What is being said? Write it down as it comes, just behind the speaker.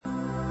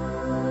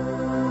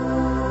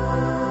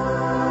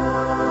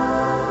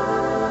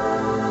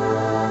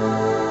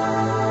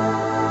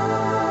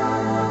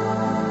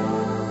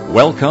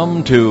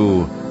Welcome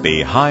to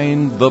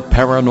Behind the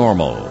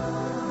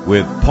Paranormal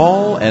with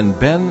Paul and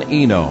Ben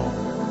Eno.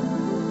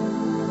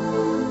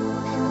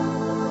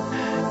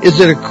 Is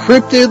it a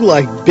cryptid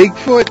like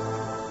Bigfoot?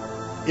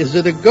 Is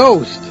it a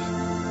ghost?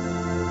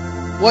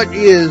 What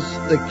is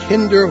the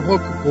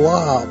Kinderhook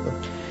Blob?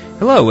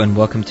 Hello and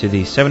welcome to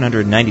the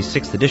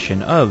 796th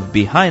edition of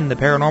Behind the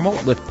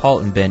Paranormal with Paul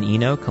and Ben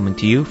Eno, coming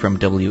to you from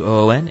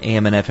WOON,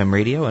 AM and FM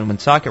radio in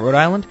Woonsocket, Rhode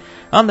Island,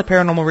 on the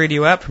Paranormal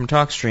Radio app from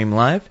TalkStream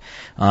Live,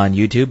 on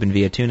YouTube and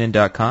via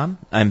TuneIn.com.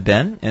 I'm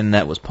Ben, and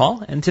that was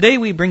Paul, and today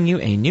we bring you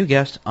a new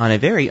guest on a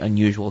very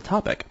unusual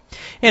topic.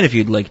 And if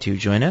you'd like to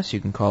join us, you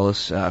can call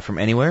us from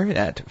anywhere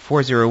at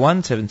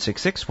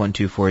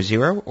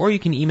 401-766-1240, or you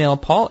can email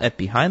Paul at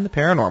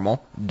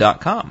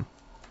behindtheparanormal.com.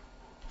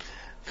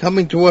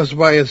 Coming to us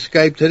via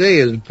Skype today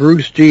is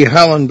Bruce G.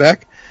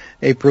 Hollenbeck,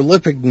 a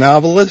prolific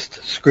novelist,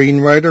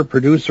 screenwriter,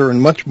 producer,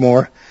 and much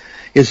more.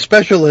 His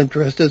special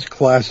interest is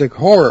classic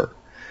horror.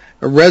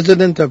 A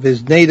resident of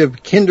his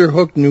native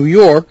Kinderhook, New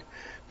York,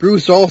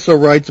 Bruce also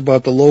writes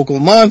about the local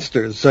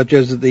monsters, such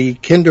as the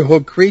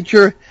Kinderhook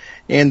creature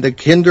and the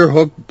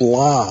Kinderhook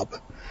blob,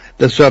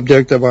 the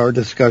subject of our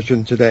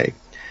discussion today.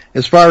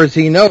 As far as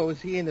he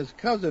knows, he and his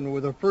cousin were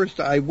the first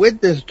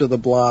eyewitness to the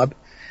blob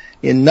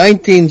in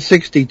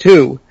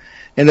 1962,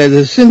 and it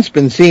has since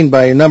been seen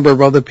by a number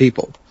of other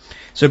people.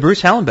 So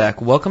Bruce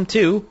Hollenbeck, welcome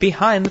to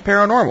Behind the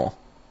Paranormal.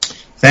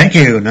 Thank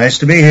you. Nice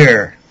to be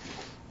here.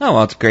 Oh,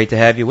 well, it's great to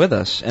have you with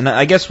us. And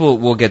I guess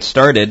we'll get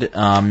started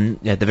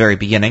at the very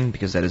beginning,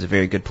 because that is a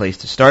very good place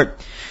to start.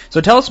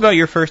 So tell us about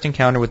your first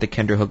encounter with the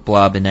Kinderhook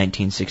blob in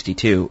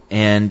 1962,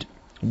 and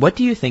what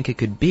do you think it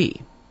could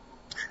be?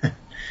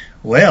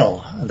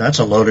 Well, that's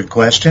a loaded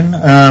question.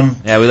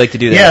 Yeah, we like to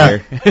do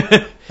that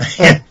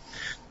here.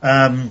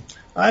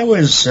 I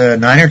was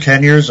 9 or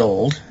 10 years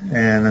old,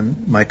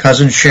 and my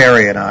cousin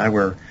Sherry and I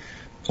were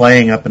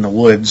playing up in the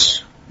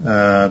woods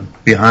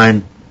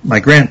behind my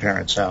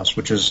grandparents' house,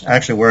 which is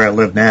actually where I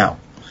live now.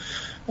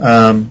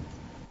 And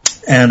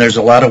there's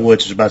a lot of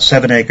woods. There's about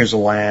 7 acres of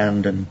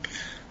land and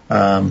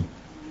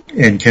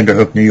in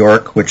Kinderhook, New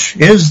York, which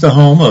is the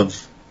home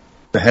of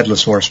the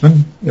Headless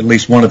Horseman, at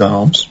least one of the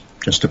homes,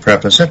 just to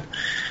preface it.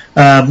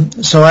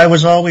 So I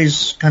was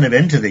always kind of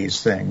into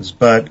these things,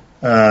 but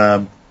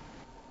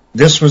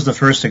this was the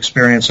first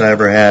experience I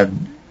ever had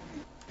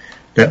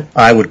that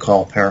I would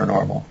call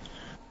paranormal.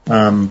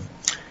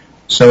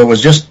 So it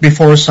was just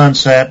before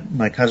sunset.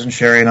 My cousin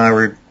Sherry and I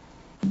were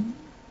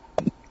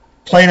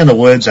playing in the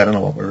woods. I don't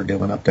know what we were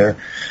doing up there.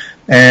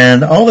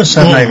 And all of a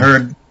sudden I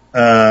heard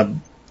a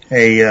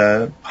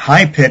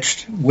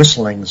high-pitched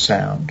whistling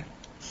sound.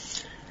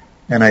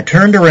 And I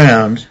turned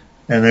around,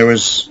 and there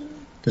was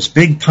this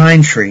big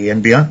pine tree,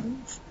 and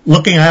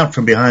looking out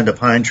from behind the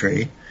pine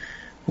tree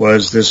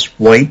was this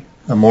white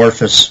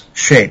amorphous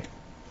shape.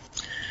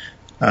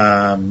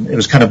 It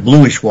was kind of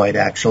bluish white,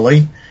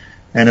 actually,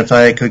 and if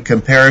I could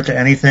compare it to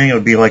anything, it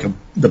would be like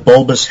the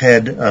bulbous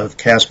head of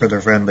Casper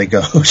the Friendly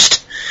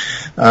Ghost.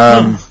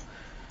 But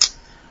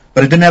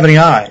it didn't have any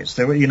eyes.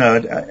 There were,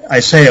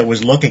 I say it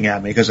was looking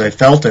at me because I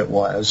felt it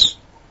was,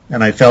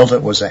 and I felt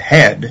it was a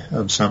head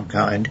of some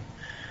kind,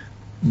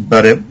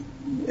 but it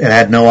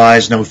had no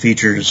eyes, no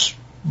features,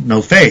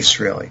 no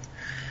face, really.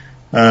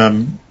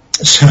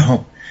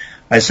 So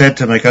I said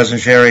to my cousin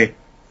Sherry,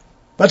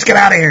 "Let's get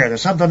out of here.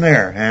 There's something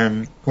there."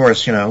 And, of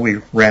course,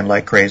 we ran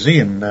like crazy,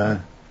 and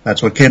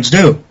that's what kids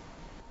do.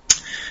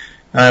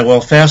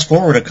 Well, fast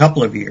forward a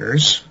couple of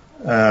years,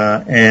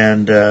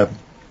 and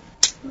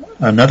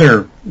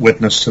another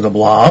witness to the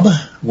blob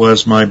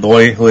was my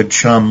boyhood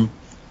chum,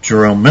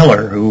 Jerome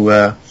Miller, who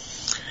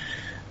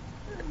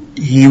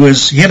he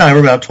and I were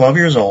about 12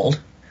 years old,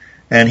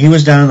 and he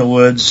was down in the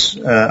woods.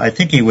 I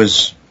think he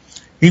was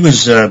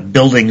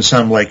building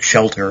some like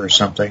shelter or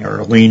something, or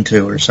a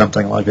lean-to or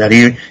something like that.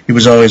 He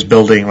was always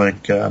building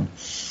like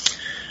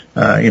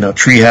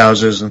tree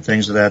houses and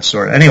things of that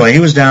sort. Anyway, he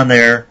was down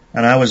there,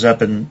 and I was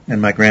up in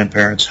my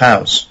grandparents'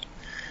 house.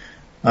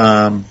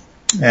 And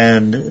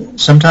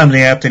sometime in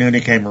the afternoon,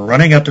 he came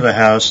running up to the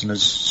house, and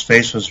his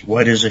face was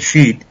white as a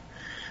sheet.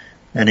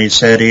 And he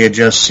said he had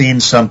just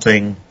seen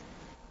something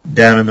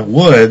down in the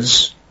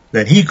woods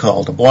that he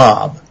called a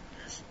blob.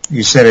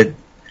 He said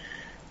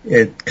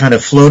it kind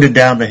of floated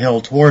down the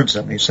hill towards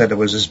him. He said it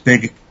was this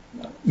big,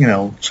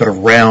 sort of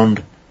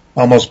round,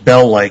 almost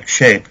bell-like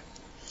shape.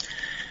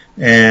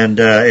 And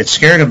it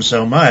scared him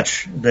so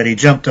much that he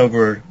jumped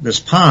over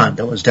this pond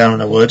that was down in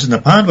the woods, and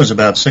the pond was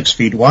about 6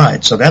 feet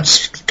wide. So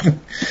that's, for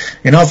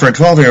a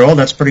 12-year-old,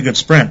 that's a pretty good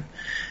sprint.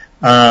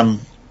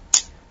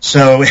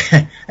 So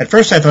at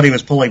first I thought he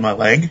was pulling my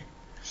leg,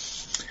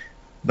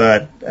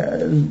 but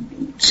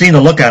seeing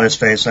the look on his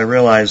face, I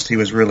realized he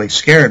was really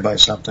scared by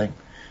something.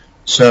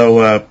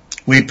 So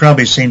we'd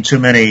probably seen too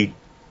many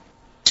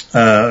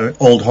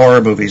old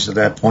horror movies at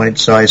that point.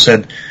 So I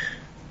said,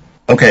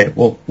 "Okay,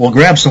 we'll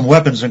grab some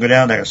weapons and go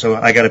down there." So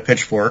I got a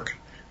pitchfork,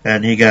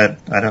 and he got,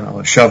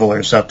 a shovel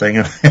or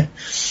something.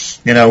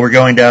 We're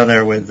going down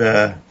there with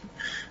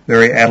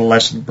very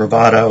adolescent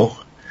bravado,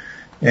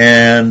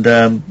 and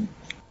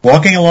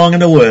walking along in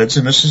the woods,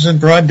 and this is in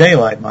broad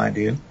daylight, mind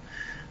you.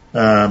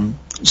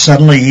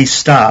 Suddenly he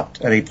stopped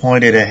and he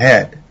pointed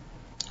ahead,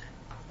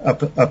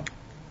 up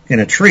in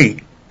a tree.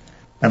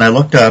 And I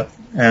looked up,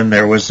 and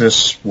there was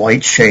this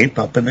white shape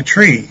up in the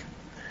tree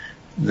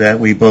that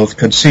we both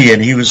could see.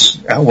 And he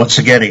was, once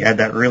again, he had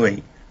that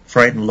really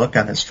frightened look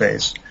on his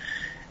face.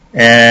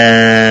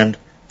 And,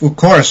 of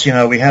course, you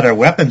know, we had our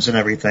weapons and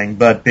everything,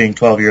 but being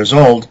 12 years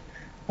old,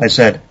 I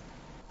said,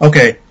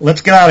 okay,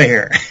 let's get out of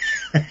here.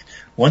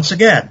 Once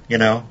again, you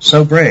know,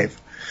 so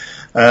brave.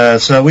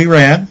 So we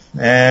ran,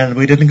 and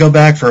we didn't go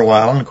back for a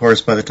while. And, of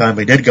course, by the time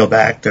we did go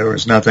back, there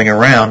was nothing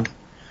around.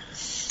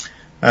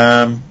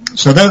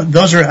 So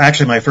those are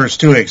actually my first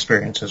two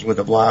experiences with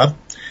the blob.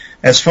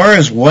 As far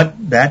as what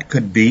that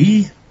could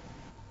be,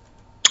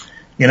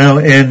 you know,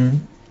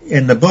 in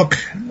the book,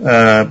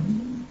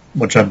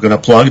 which I'm going to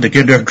plug, The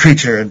Kinder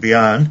Creature and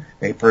Beyond,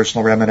 A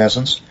Personal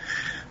Reminiscence,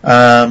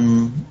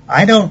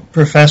 I don't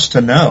profess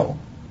to know.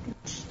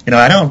 You know,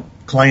 I don't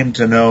claim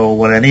to know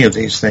what any of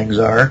these things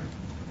are.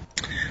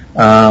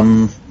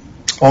 All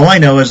I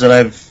know is that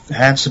I've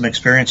had some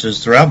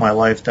experiences throughout my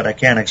life that I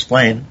can't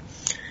explain.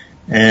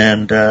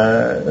 And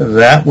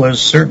that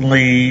was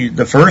certainly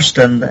the first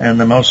and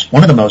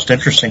one of the most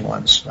interesting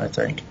ones, I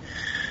think.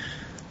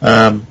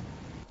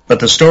 But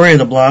the story of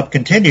the blob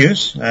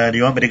continues. Do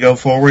you want me to go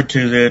forward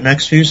to the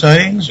next few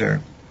sightings,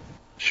 or?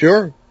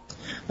 Sure.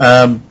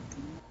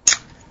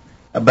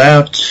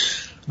 About,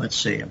 let's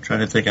see, I'm trying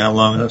to think how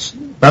long it was.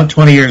 About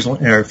 20 years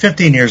or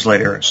 15 years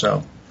later or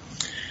so,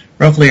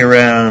 roughly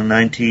around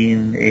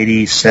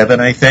 1987,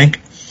 I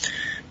think.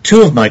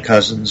 Two of my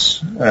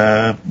cousins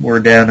were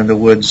down in the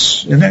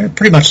woods, in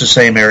pretty much the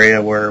same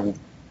area where,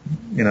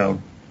 you know,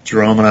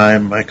 Jerome and I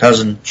and my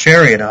cousin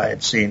Sherry and I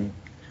had seen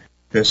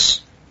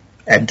this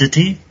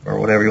entity, or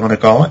whatever you want to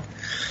call it.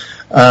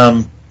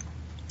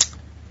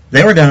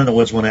 They were down in the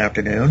woods one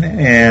afternoon,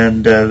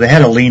 and they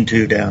had a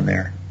lean-to down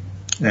there,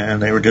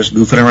 and they were just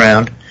goofing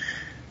around,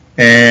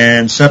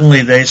 and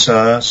suddenly they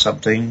saw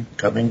something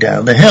coming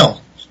down the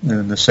hill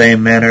in the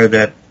same manner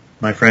that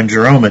my friend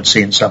Jerome had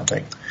seen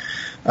something.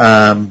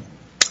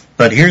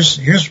 But here's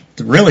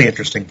the really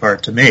interesting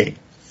part to me.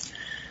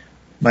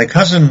 My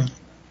cousin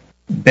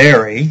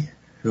Barry,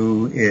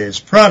 who is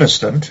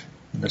Protestant,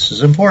 and this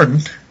is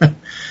important,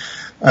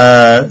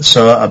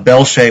 saw a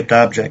bell-shaped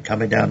object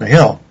coming down the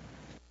hill.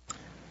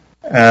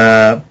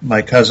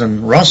 My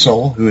cousin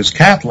Russell, who is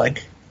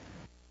Catholic,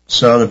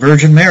 saw the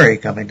Virgin Mary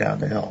coming down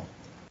the hill.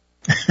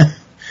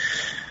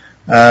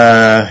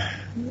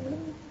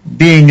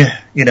 Being,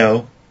 you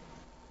know,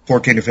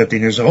 14 or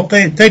 15 years old,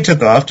 they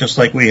took off just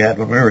like we had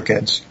when we were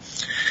kids.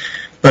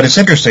 But it's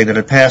interesting that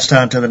it passed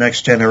on to the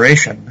next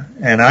generation.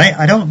 And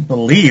I don't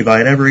believe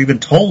I'd ever even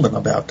told them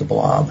about the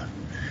blob.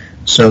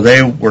 So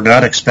they were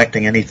not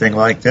expecting anything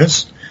like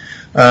this.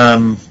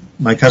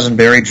 My cousin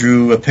Barry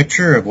drew a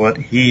picture of what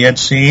he had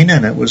seen,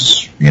 and it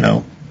was, you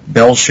know,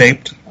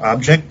 bell-shaped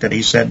object that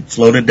he said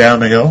floated down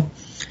the hill.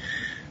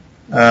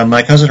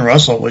 My cousin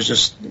Russell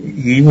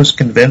he was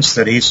convinced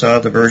that he saw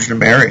the Virgin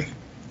Mary.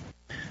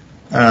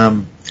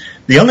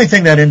 The only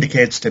thing that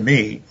indicates to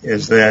me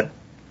is that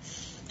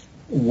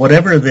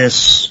whatever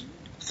this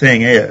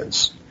thing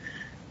is,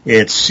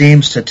 it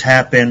seems to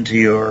tap into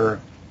your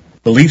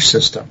belief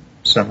system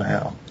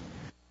somehow.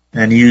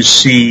 And you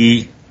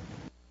see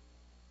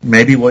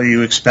maybe what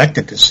you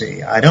expected to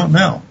see. I don't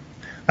know.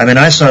 I mean,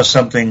 I saw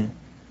something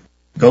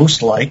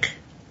ghost-like.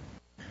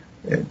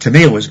 To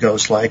me it was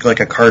ghost-like, like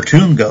a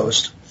cartoon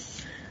ghost.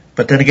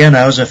 But then again,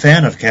 I was a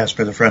fan of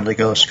Casper the Friendly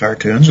Ghost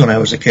cartoons when I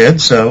was a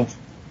kid, so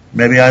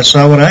maybe I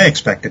saw what I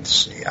expected to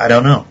see. I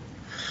don't know.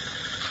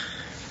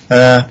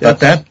 But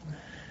that,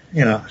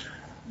 you know,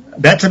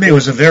 that to me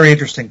was a very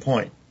interesting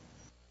point.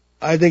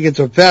 I think it's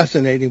a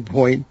fascinating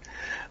point.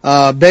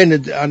 Ben, I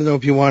don't know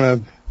if you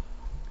want to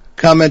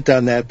comment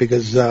on that,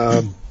 because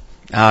I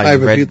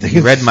have a few things.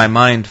 You read my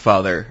mind,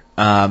 Father.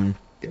 Yeah,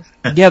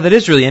 that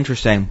is really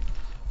interesting,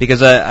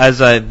 because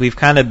we've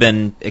kind of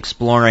been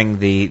exploring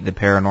the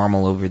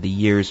paranormal over the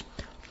years.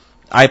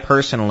 I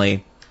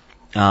personally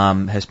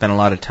has spent a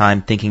lot of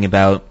time thinking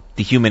about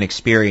the human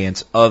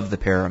experience of the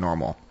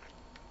paranormal,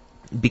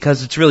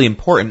 because it's really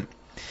important.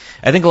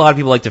 I think a lot of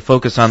people like to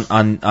focus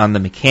on the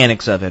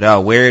mechanics of it.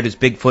 Oh, where does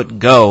Bigfoot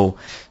go?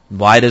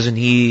 Why doesn't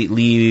he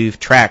leave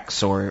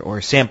tracks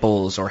or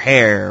samples or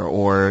hair?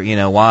 Or, you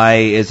know, why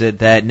is it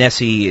that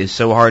Nessie is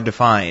so hard to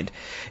find?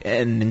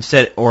 And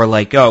instead, or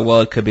like, oh,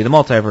 well, it could be the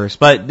multiverse.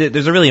 But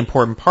there's a really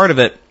important part of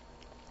it,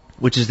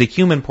 which is the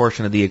human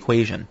portion of the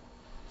equation.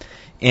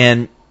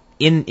 And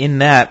in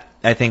that,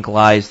 I think,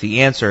 lies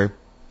the answer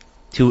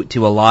to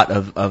a lot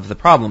of the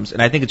problems.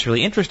 And I think it's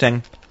really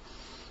interesting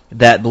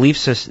that belief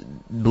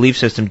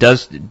system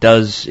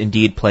does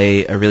indeed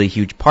play a really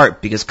huge part,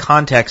 because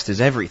context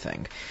is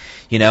everything,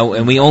 you know,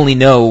 and we only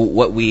know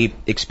what we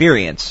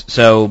experience.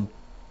 So,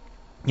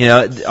 you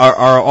know,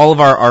 all of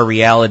our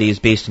reality is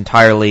based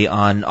entirely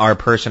on our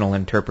personal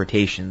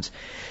interpretations.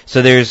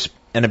 So there's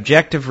an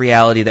objective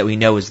reality that we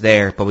know is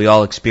there, but we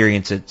all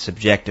experience it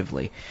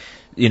subjectively.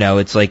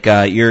 it's like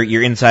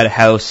you're inside a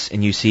house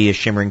and you see a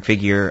shimmering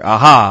figure.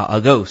 Aha,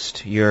 a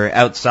ghost. You're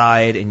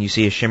outside and you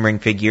see a shimmering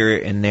figure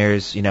and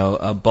there's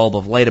a bulb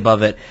of light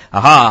above it.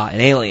 Aha,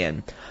 an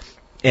alien.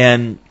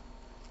 And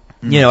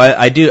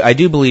I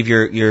do believe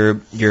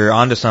you're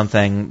onto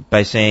something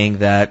by saying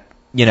that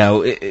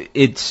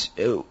it's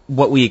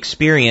what we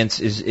experience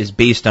is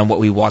based on what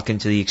we walk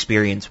into the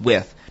experience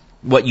with.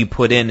 What you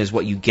put in is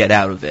what you get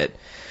out of it.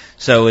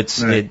 So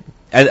it's right.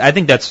 I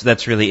think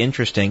that's really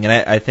interesting,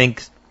 and I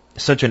think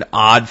such an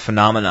odd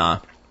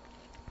phenomena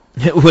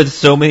with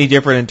so many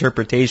different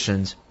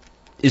interpretations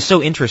is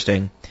so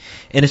interesting,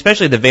 and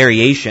especially the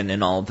variation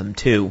in all of them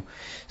too.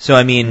 So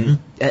I mean,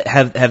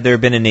 have there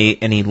been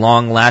any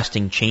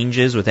long-lasting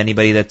changes with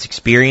anybody that's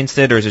experienced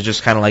it, or is it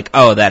just kind of like,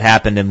 oh, that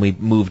happened and we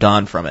moved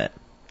on from it?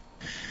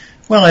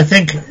 Well, I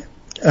think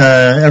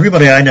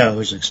everybody I know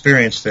who's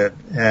experienced it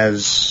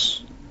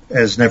has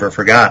never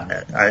forgotten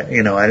it.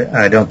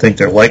 I don't think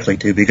they're likely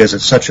to, because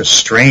it's such a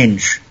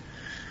strange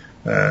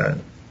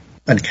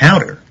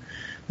encounter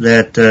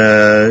that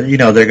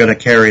they're going to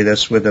carry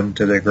this with them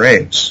to their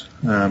graves.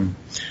 I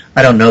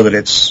don't know that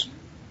it's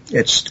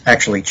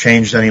actually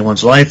changed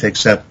anyone's life,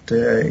 except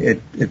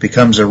it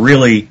becomes a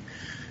really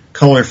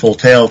colorful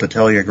tale to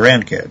tell your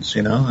grandkids,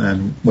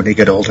 and when you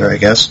get older, I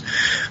guess.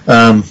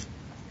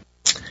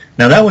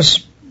 Now, that was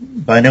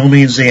by no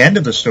means the end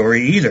of the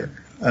story either.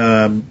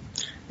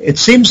 It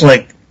seems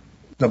like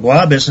the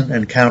blob isn't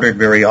encountered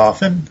very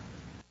often,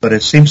 but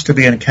it seems to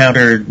be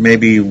encountered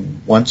maybe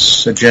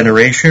once a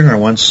generation or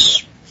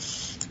once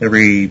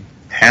every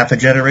half a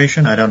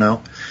generation. I don't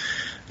know.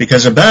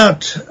 Because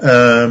about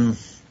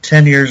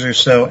 10 years or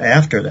so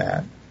after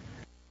that,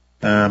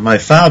 my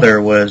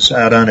father was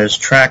out on his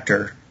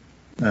tractor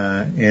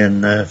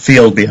in the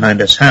field behind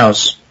his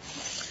house,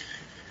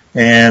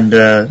 and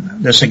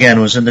this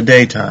again was in the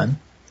daytime,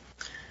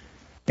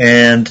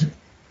 and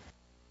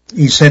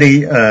he said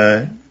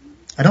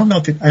I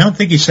don't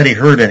think he said he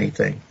heard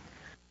anything,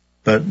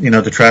 but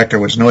the tractor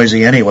was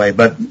noisy anyway,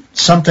 but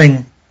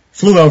something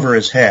flew over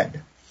his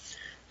head,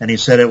 and he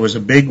said it was a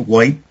big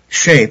white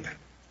shape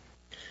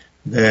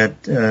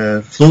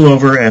that flew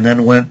over and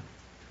then went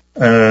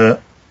to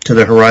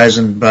the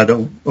horizon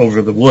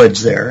over the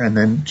woods there, and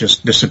then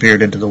just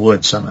disappeared into the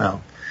woods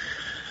somehow.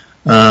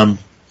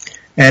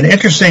 And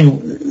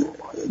interesting,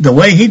 the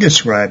way he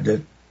described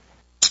it,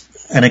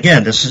 and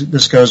again,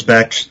 this goes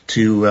back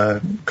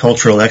to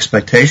cultural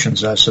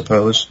expectations, I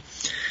suppose.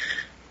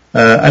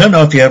 I don't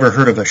know if you ever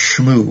heard of a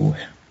shmoo,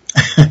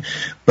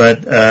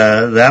 but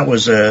that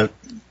was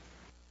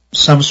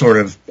some sort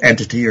of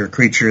entity or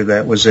creature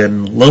that was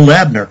in Lil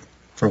Abner,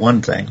 for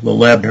one thing,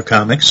 Lil Abner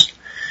comics,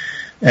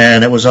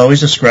 and it was always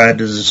described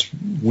as this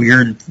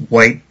weird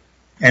white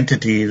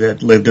entity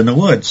that lived in the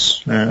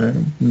woods. I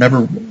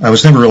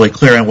was never really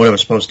clear on what it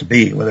was supposed to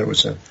be, whether it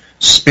was a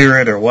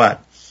spirit or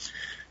what,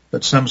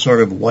 but some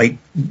sort of white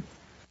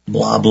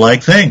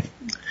blob-like thing.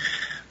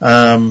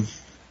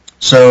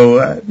 So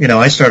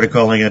I started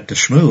calling it the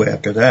shmoo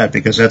after that,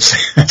 because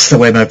that's the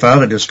way my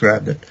father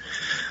described it.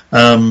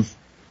 And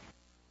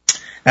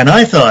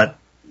I thought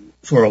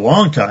for a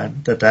long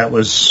time that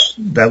was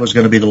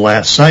going to be the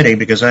last sighting,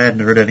 because I hadn't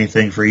heard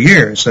anything for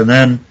years. And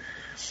then,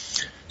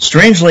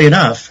 strangely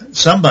enough,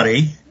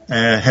 somebody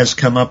has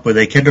come up with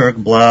a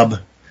Kinderhook Blob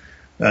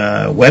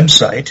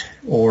website,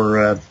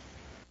 or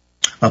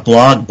a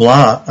blob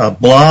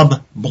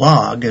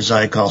blog, as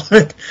I call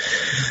it.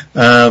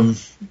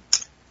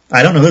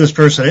 I don't know who this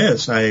person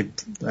is.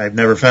 I've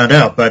never found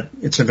out, but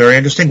it's a very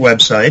interesting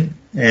website.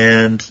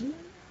 And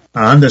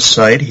on this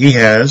site, he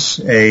has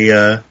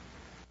a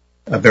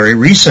very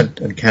recent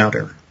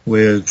encounter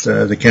with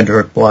the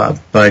Kinderhook Blob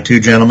by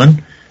two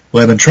gentlemen who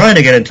I've been trying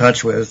to get in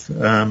touch with.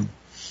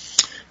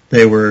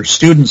 They were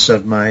students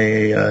of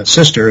my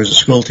sister, as a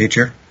school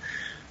teacher,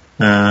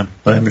 but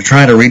I've been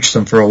trying to reach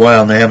them for a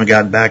while, and they haven't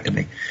gotten back to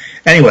me.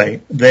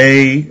 Anyway,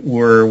 they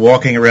were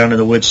walking around in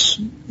the woods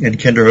in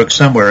Kinderhook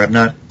somewhere. I'm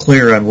not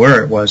clear on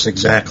where it was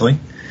exactly,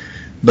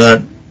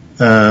 but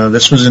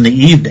this was in the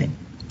evening.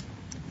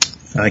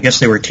 I guess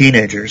they were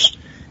teenagers,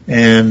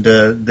 and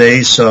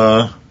they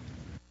saw,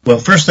 well,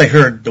 first they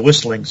heard the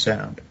whistling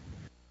sound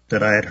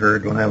that I had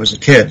heard when I was a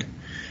kid,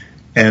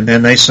 and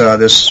then they saw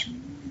this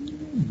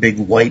big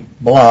white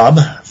blob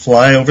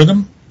fly over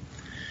them,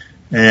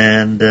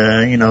 and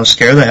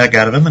scare the heck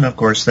out of them, and of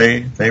course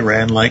they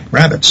ran like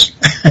rabbits.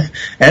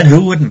 And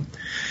who wouldn't?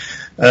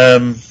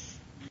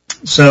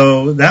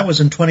 So that was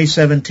in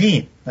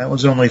 2017. That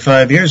was only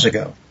 5 years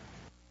ago.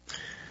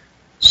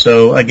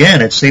 So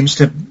again, it seems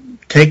to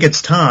take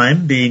its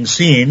time being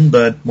seen,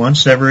 but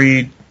once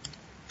every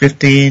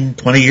 15,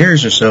 20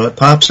 years or so, it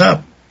pops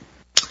up.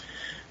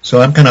 So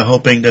I'm kind of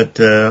hoping that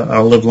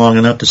I'll live long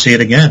enough to see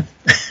it again.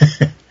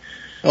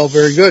 Oh,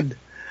 very good.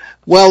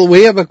 Well,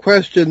 we have a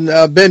question.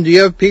 Ben, do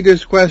you have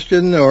Peter's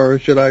question, or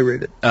should I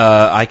read it?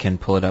 I can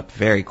pull it up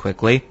very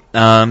quickly.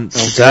 Okay.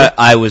 So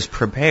I was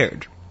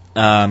prepared.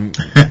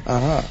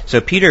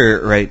 So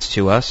Peter writes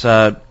to us,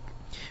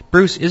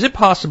 Bruce, is it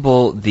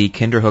possible the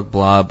Kinderhook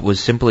Blob was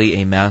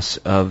simply a mass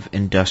of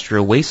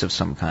industrial waste of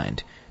some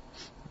kind?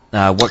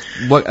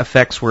 What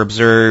effects were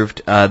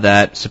observed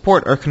that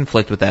support or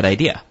conflict with that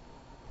idea?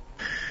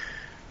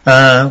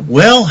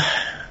 Well,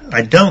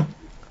 I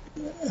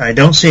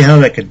don't see how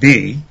that could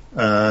be,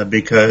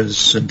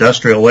 because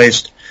industrial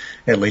waste,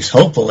 at least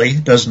hopefully,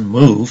 doesn't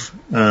move.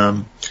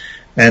 And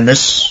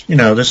this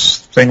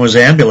thing was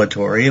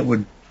ambulatory. It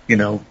would,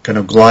 kind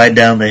of glide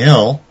down the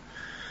hill,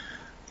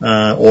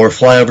 or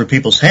fly over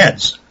people's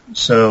heads.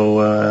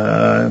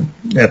 So,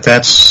 if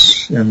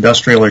that's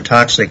industrial or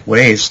toxic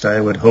waste, I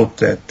would hope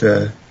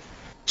that,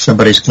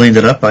 somebody's cleaned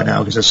it up by now,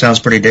 because it sounds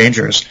pretty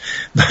dangerous.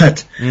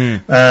 But,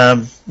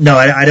 no,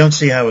 I don't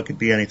see how it could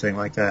be anything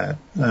like that.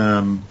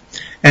 And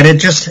it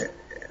just,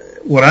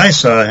 what I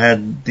saw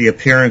had the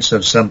appearance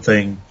of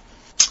something,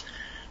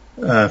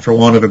 for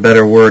want of a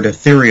better word,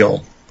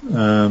 ethereal.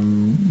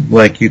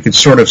 Like you could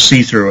sort of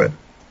see through it.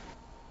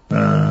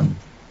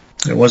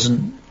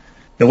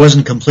 It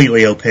wasn't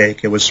completely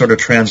opaque. It was sort of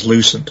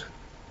translucent.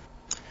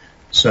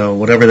 So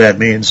whatever that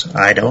means,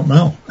 I don't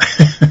know.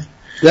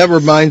 That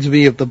reminds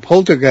me of the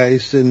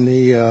poltergeist in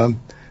the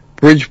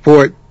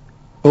Bridgeport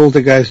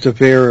Poltergeist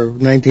Affair of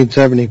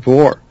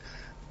 1974.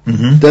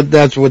 Mm-hmm.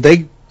 That's what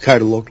they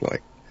kind of looked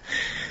like.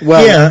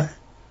 Well, yeah.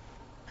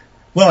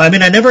 Well, I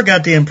mean, I never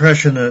got the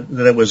impression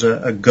that it was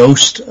a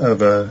ghost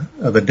of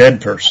a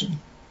dead person.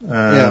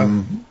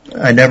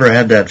 I never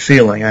had that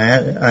feeling. I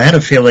had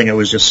a feeling it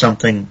was just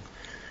something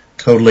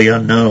totally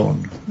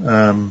unknown,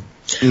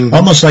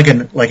 almost like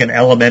an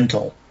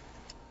elemental.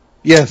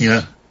 Yes.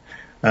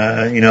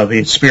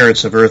 The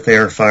spirits of earth,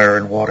 air, fire,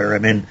 and water. I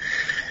mean,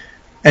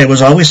 it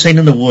was always seen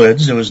in the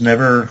woods. It was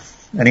never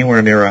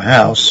anywhere near a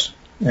house.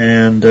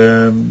 And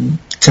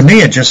to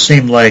me, it just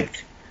seemed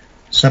like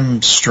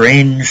some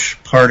strange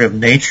part of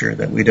nature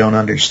that we don't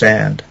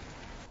understand.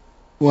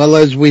 Well,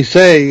 as we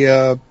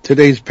say,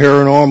 today's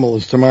paranormal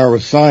is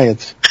tomorrow's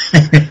science.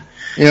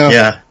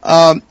 Yeah.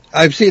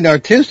 I've seen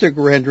artistic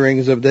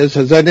renderings of this.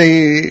 Has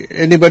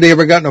anybody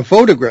ever gotten a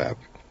photograph?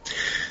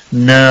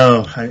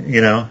 No.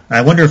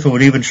 I wonder if it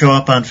would even show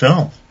up on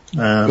film.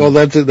 Well,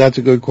 that's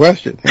a good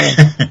question.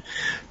 Yeah.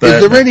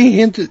 Is there any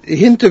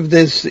hint of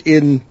this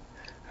in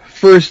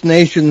First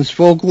Nations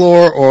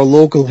folklore or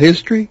local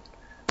history?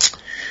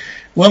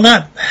 Well,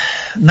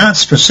 not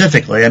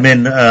specifically. I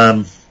mean,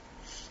 the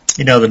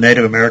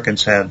Native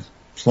Americans had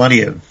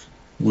plenty of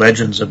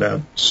legends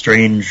about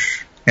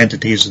strange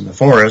entities in the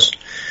forest.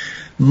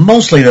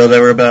 Mostly, though, they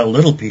were about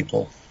little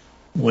people,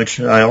 which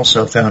I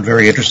also found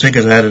very interesting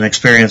because I had an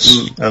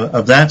experience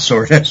of that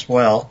sort as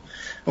well.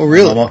 Oh,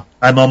 really?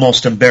 I'm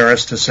almost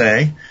embarrassed to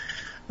say.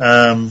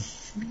 Shall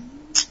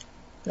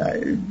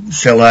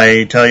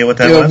I tell you what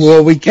that was?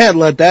 Well, we can't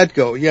let that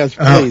go. Yes,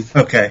 please.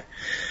 Oh, okay.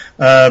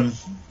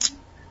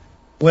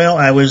 Well,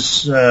 I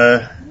was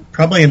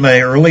probably in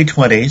my early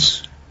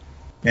 20s,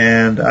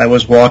 and I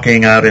was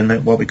walking out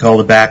in what we call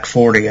the back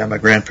 40 on my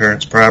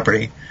grandparents'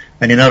 property.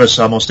 And you notice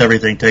almost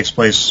everything takes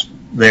place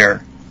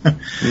there.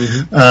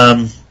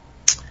 Mm-hmm.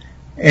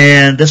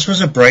 And this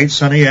was a bright,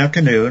 sunny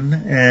afternoon,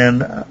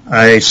 and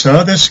I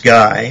saw this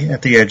guy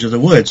at the edge of the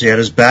woods. He had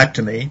his back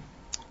to me,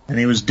 and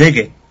he was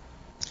digging.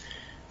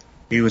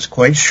 He was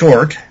quite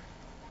short,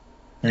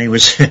 and he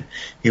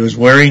was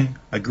wearing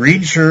a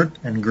green shirt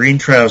and green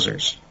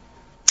trousers.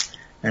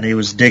 And he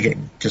was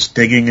just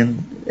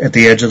digging at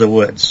the edge of the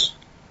woods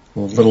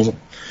with a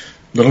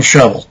little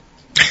shovel.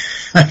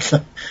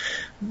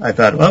 I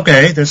thought,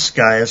 okay, this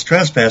guy is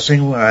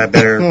trespassing. I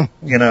better,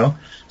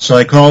 So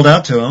I called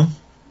out to him,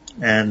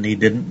 and he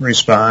didn't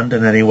respond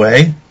in any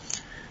way.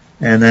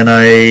 And then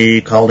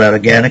I called out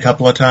again a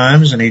couple of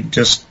times, and he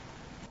just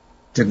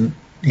didn't.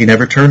 He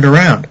never turned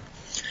around.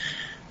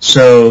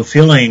 So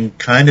feeling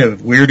kind of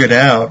weirded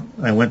out,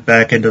 I went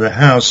back into the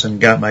house and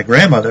got my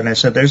grandmother, and I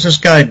said, there's this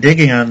guy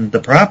digging on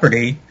the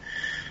property.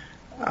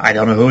 I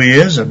don't know who he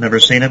is. I've never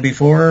seen him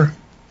before.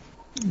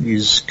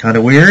 He's kind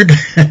of weird.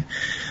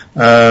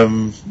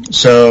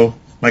 So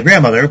my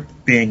grandmother,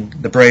 being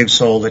the brave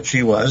soul that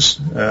she was,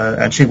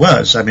 and she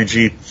was, I mean,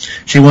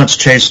 she once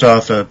chased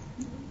off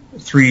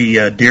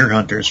 3 deer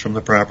hunters from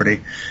the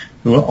property,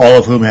 all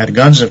of whom had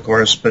guns, of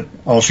course, but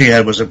all she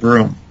had was a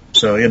broom.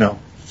 So,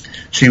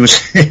 she was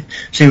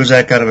she was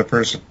that kind of a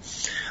person.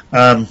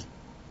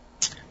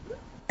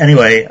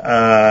 Anyway,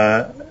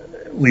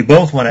 we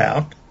both went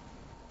out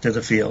to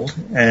the field,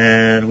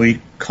 and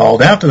we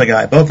called out to the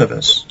guy, both of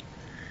us.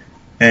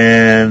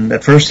 And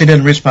at first he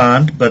didn't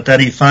respond, but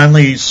then he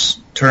finally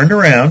turned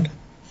around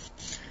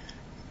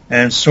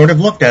and sort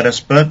of looked at us.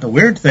 But the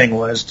weird thing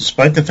was,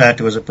 despite the fact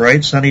it was a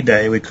bright, sunny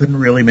day, we couldn't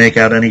really make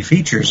out any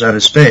features on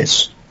his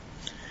face.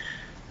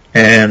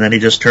 And then he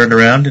just turned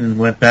around and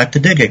went back to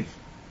digging.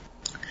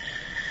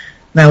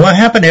 Now, what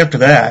happened after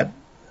that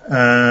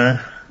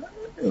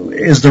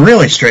is the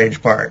really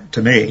strange part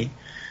to me.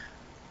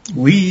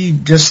 We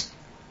just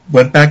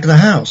went back to the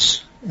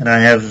house, and I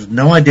have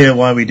no idea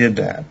why we did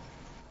that.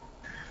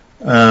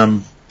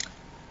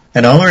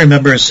 And all I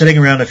remember is sitting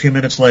around a few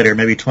minutes later,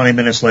 maybe 20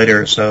 minutes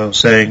later or so,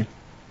 saying,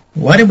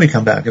 why didn't we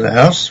come back to the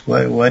house?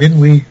 Why didn't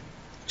we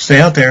stay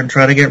out there and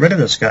try to get rid of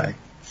this guy?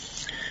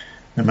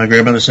 And my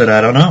grandmother said, I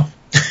don't know.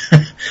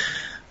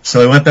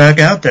 So I went back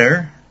out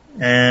there,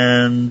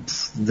 and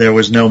there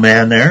was no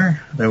man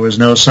there. There was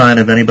no sign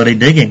of anybody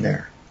digging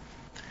there.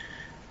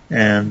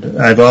 And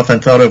I've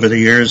often thought over the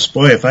years,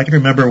 boy, if I can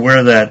remember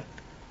where that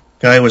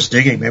guy was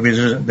digging, maybe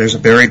there's a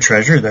buried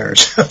treasure there or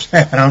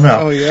something. I don't know.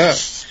 Oh, yeah.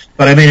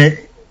 But I mean,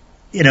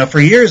 for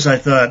years I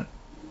thought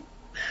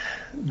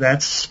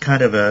that's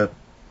kind of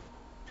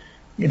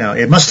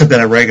it must have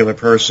been a regular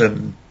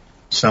person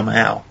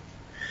somehow.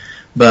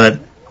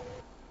 But,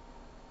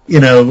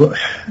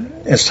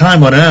 as time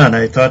went on,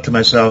 I thought to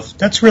myself,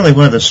 that's really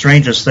one of the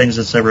strangest things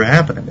that's ever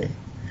happened to me.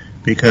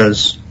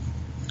 Because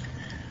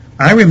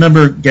I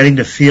remember getting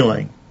the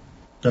feeling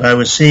that I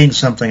was seeing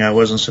something I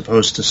wasn't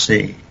supposed to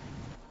see.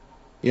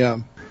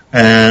 Yeah.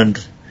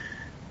 And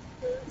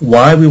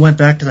why we went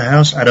back to the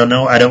house, I don't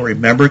know. I don't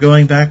remember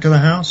going back to the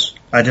house.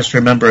 I just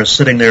remember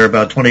sitting there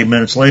about 20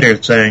 minutes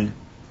later saying,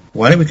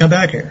 why did we come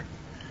back here?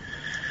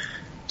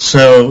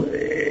 So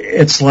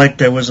it's like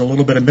there was a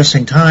little bit of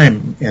missing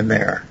time in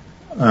there.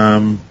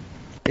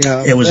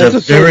 It was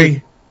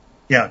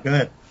yeah, go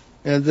ahead.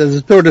 There's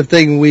the sort of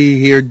thing we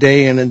hear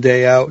day in and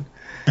day out.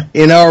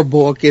 In our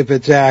book, if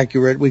it's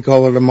accurate, we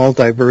call it a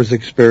multiverse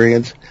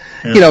experience.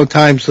 Yeah.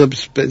 Time,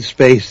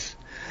 space,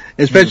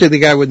 especially the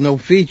guy with no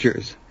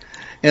features.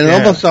 And it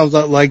almost sounds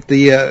like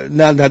the,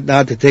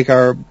 not to take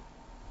our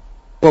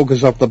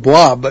focus off the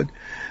Blob, but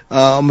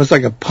almost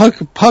like a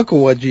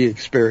Puckawudgie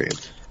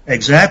experience.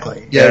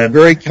 Exactly. Yeah,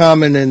 very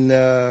common in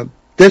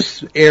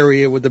this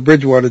area with the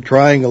Bridgewater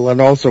Triangle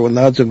and also in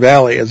the Hudson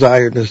Valley, as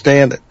I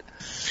understand it.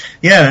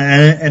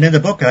 Yeah, and in the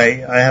book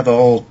I have a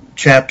whole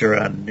chapter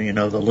on, the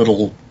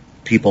little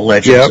people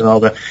legends and all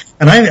that.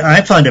 And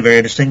I find it very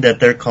interesting that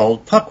they're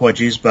called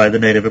Puckwudgies by the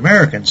Native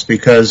Americans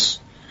because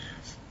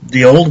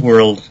the old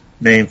world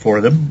name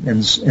for them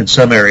in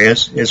some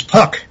areas is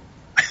Puck.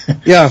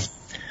 Yeah.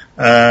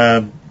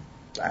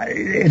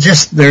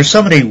 There's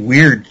so many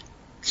weird,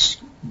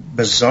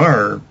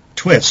 bizarre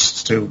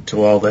twists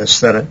to all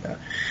this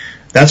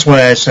that's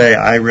why I say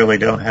I really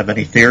don't have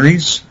any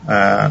theories.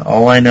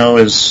 All I know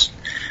is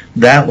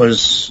that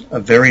was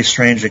a very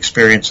strange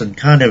experience and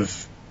kind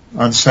of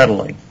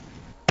unsettling.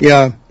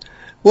 Yeah.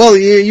 Well,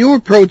 you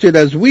approach it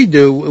as we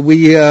do.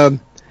 We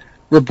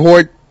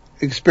report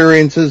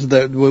experiences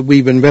that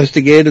we've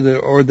investigated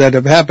or that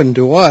have happened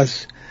to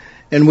us,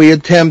 and we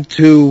attempt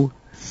to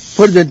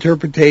put an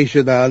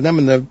interpretation on them,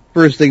 and the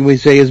first thing we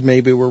say is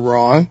maybe we're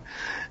wrong.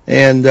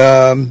 And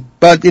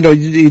but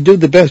you do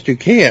the best you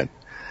can.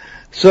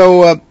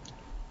 So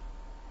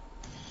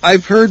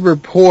I've heard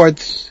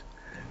reports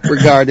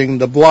regarding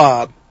the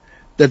Blob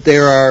that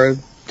there are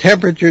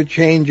temperature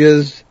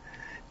changes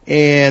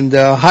and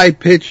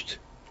high-pitched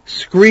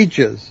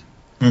screeches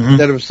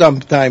that have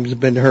sometimes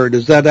been heard.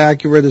 Is that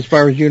accurate as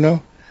far as you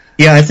know?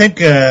 Yeah, I think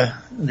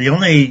the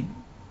only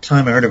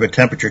time I heard of a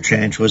temperature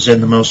change was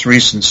in the most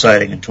recent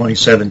sighting in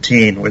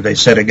 2017 where they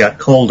said it got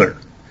colder.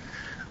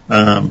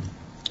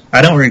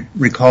 I don't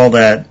recall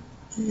that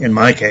in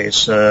my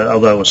case,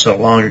 although it was so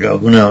long ago,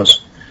 who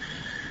knows.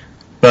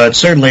 But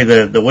certainly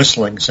the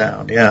whistling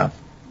sound, yeah.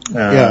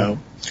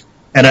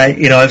 And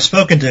I've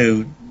spoken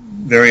to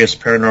various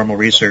paranormal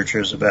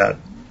researchers about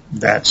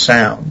that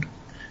sound.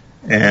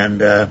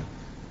 And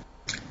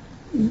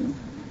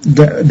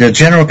the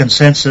general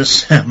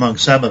consensus among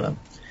some of them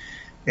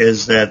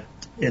is that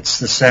it's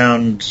the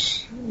sound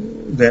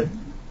that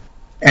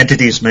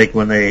entities make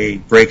when they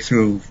break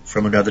through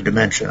from another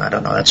dimension. I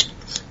don't know. That's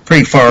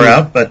pretty far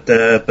out, but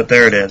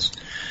there it is.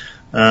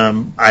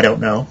 I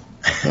don't know.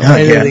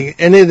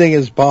 Anything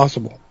is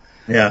possible.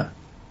 Yeah.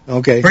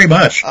 Okay. Pretty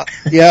much.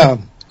 Yeah.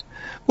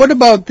 What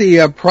about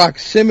the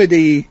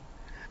proximity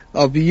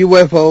of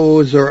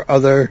UFOs or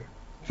other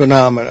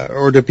phenomena,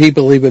 or do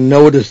people even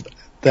notice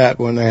that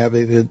when they're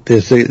having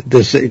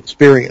this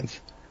experience?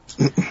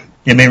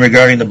 You mean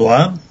regarding the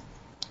Blob?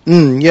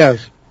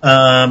 Yes.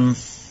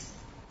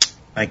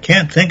 I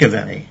can't think of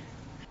any,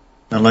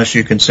 unless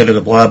you consider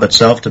the Blob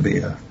itself to be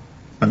an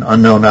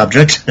unknown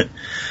object.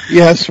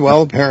 Yes,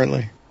 well,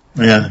 apparently.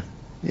 Yeah.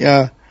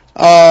 Yeah.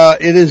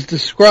 It is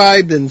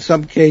described in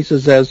some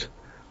cases as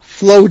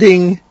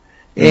floating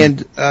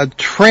and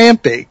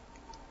tramping.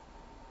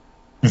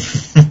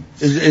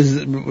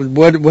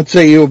 What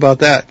say you about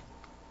that?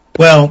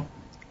 Well,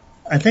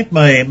 I think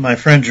my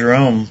friend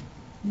Jerome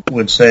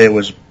would say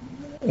it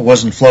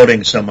wasn't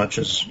floating so much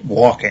as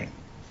walking.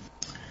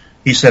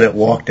 He said it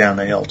walked down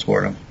the hill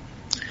toward him.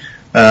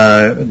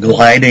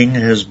 Gliding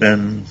has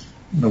been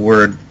the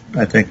word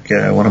I think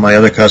one of my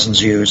other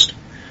cousins used.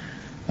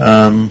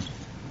 Yeah,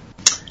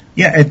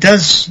 it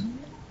does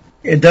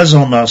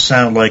almost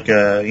sound like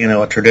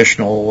a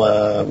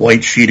traditional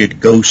white sheeted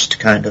ghost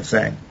kind of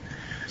thing.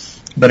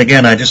 But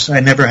again, I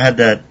never had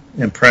that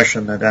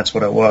impression that that's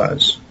what it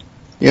was.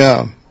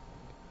 Yeah.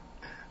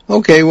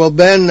 Okay, well,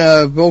 Ben,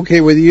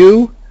 okay with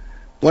you?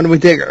 Why don't we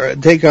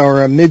take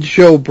our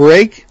mid-show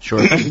break?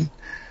 Sure.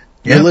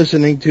 You're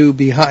listening to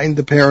Behind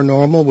the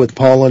Paranormal with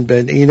Paul and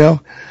Ben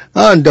Eno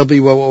on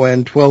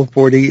WOON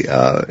 1240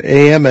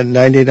 AM and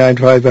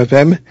 99.5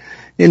 FM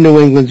in New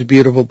England's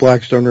beautiful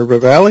Blackstone River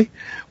Valley.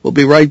 We'll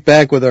be right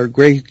back with our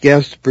great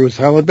guest, Bruce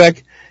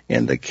Hollenbeck,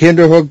 and the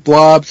Kinderhook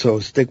Blob, so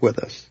stick with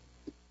us.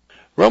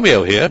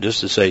 Romeo here, just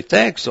to say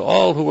thanks to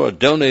all who are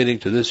donating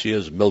to this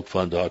year's Milk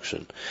Fund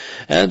auction.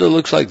 And it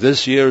looks like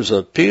this year's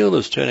appeal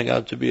is turning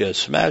out to be a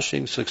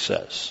smashing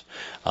success.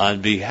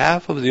 On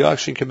behalf of the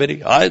auction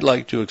committee, I'd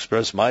like to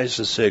express my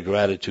sincere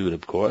gratitude,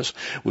 of course.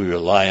 We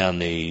rely on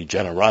the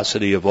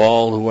generosity of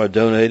all who are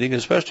donating,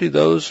 especially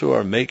those who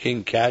are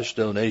making cash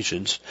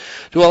donations,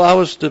 to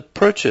allow us to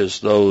purchase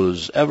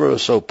those ever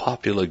so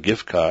popular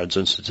gift cards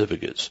and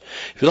certificates.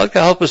 If you'd like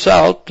to help us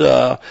out,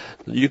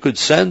 you could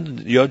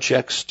send your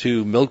checks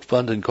to Milk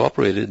Fund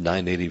Incorporated,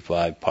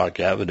 985 Park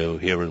Avenue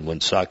here in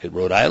Woonsocket,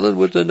 Rhode Island,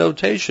 with the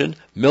notation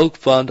Milk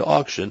Fund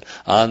Auction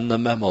on the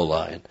memo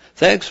line.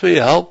 Thanks for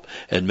your help,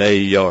 and may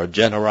your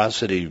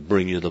generosity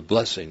bring you the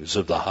blessings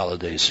of the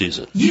holiday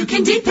season. You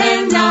can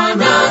depend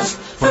on us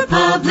for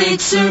public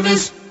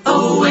service,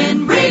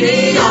 ON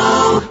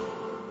Radio.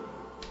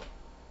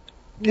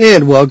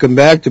 And welcome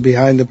back to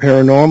Behind the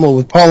Paranormal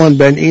with Paul and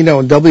Ben Eno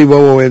on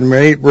WOON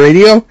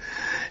Radio.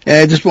 And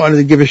I just wanted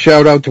to give a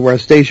shout out to our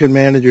station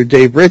manager,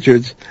 Dave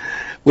Richards.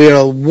 We had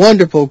a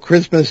wonderful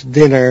Christmas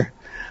dinner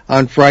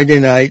on Friday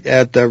night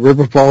at the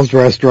River Falls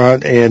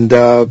restaurant, and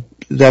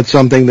that's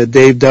something that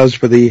Dave does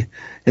for the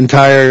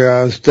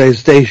entire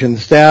station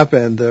staff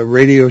and the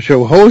radio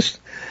show host.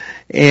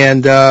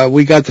 And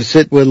we got to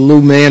sit with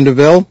Lou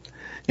Mandeville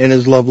and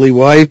his lovely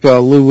wife.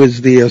 Lou is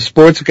the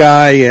sports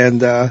guy,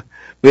 and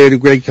we had a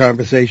great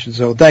conversation.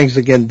 So thanks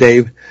again,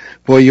 Dave,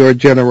 for your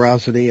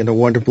generosity and a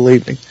wonderful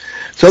evening.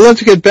 So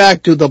let's get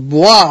back to the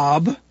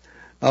Blob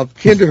of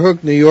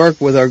Kinderhook, New York,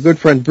 with our good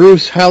friend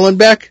Bruce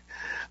Hollenbeck.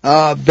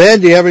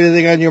 Ben, do you have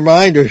anything on your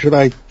mind, or should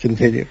I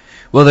continue?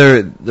 Well,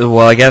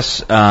 I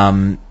guess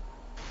I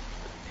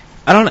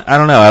don't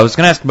know. I was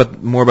going to ask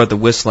more about the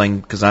whistling,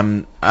 because I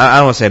don't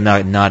want to say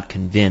I'm not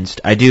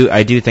convinced. I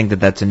do think that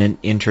that's an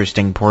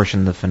interesting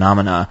portion of the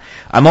phenomena.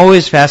 I'm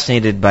always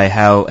fascinated by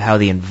how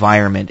the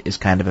environment is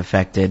kind of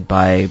affected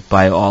by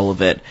all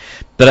of it.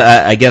 But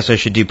I guess I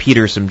should do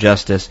Peter some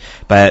justice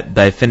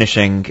by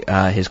finishing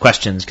his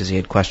questions, because he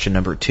had question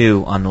number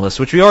 2 on the list,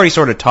 which we already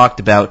sort of talked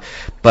about.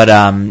 But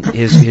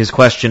his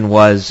question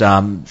was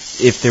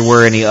if there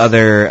were any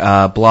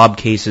other blob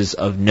cases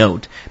of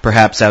note,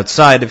 perhaps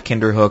outside of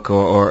Kinderhook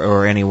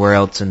or anywhere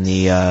else in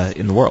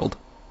the world.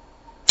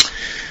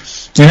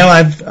 You know,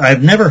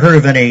 I've never heard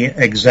of any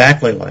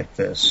exactly like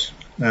this,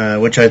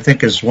 which I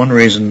think is one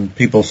reason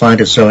people find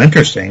it so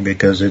interesting,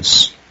 because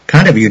it's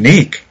kind of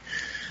unique.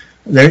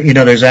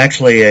 There's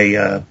actually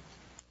a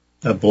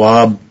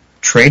blob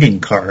trading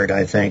card,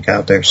 I think,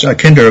 out there, so a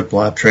Kinderhook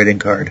blob trading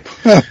card,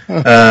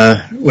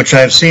 which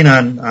I've seen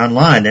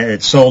online.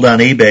 It's sold on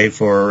eBay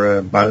for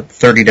about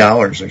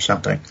 $30 or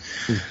something.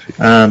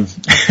 Cool.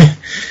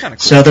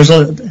 So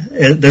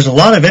there's a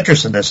lot of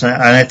interest in this, and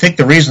I think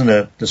the reason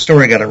the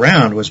story got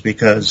around was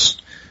because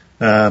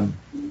a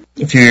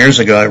few years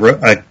ago I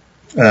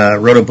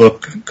wrote a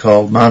book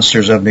called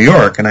Monsters of New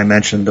York, and I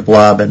mentioned the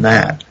blob in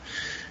that.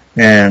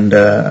 And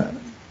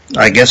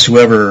I guess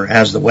whoever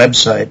has the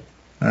website,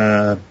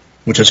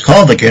 which is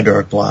called the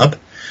Kinderhook Blob,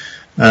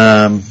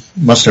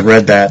 must have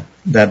read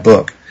that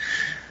book.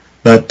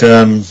 But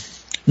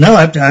no,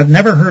 I've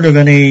never heard of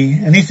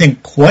anything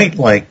quite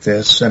like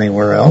this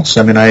anywhere else.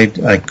 I mean,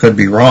 I could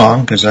be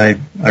wrong, because I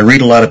read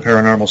a lot of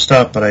paranormal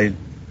stuff, but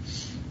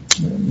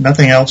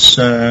nothing else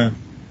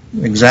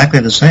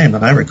exactly the same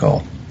that I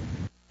recall.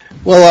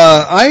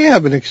 Well, I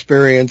have an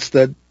experience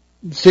that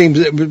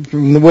seems,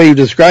 from the way you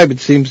describe it,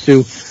 seems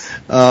to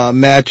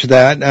match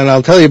that, and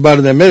I'll tell you about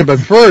it in a minute.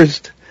 But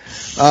first,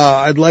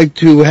 I'd like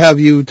to have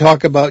you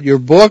talk about your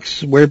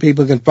books, where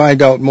people can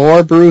find out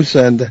more, Bruce,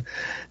 and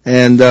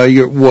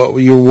your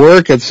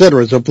work,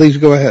 etc. So please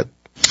go ahead.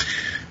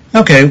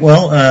 Okay.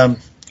 Well,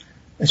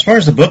 as far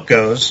as the book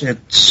goes,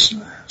 it's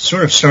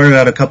sort of started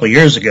out a couple of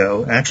years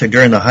ago. Actually,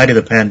 during the height of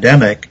the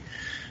pandemic,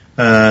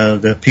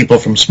 the people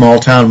from Small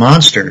Town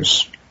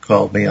Monsters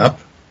called me up.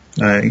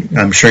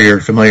 I'm sure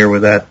you're familiar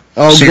with that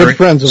good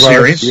friends of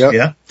series.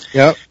 Ours.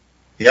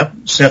 Yep.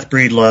 Seth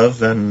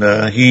Breedlove,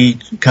 and he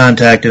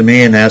contacted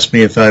me and asked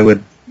me if I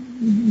would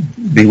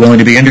be willing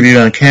to be interviewed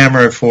on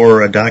camera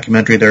for a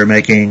documentary they're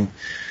making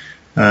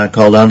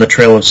called On the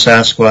Trail of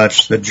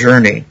Sasquatch, The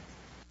Journey.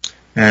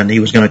 And he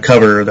was going to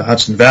cover the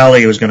Hudson Valley,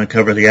 he was going to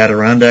cover the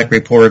Adirondack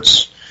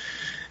reports,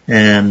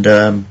 and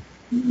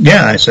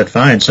I said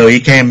fine. So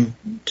he came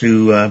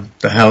to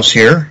the house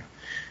here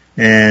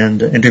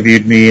and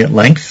interviewed me at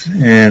length,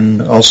 and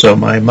also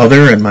my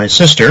mother and my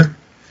sister,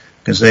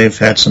 because they've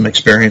had some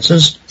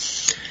experiences.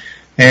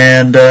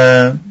 And,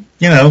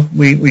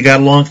 we got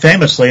along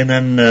famously, and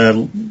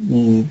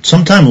then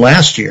sometime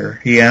last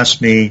year he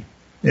asked me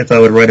if I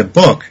would write a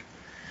book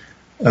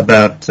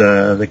about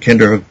the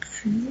Kinderhook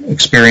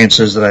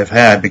experiences that I've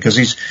had, because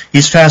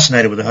he's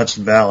fascinated with the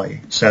Hudson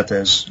Valley, Seth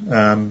is.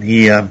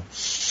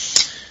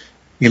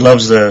 He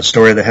loves the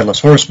story of the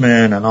Headless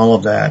Horseman and all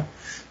of that,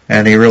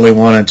 and he really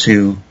wanted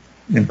to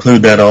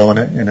include that all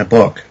in a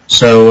book.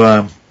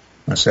 So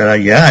I said,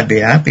 I'd be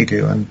happy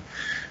to. And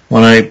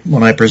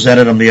when I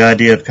presented him the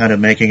idea of kind of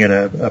making it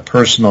a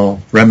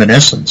personal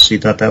reminiscence, he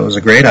thought that was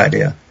a great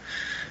idea.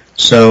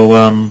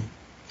 So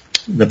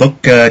the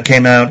book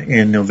came out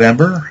in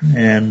November,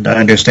 and I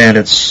understand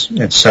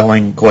it's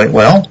selling quite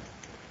well,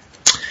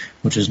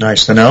 which is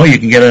nice to know. You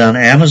can get it on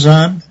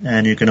Amazon,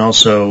 and you can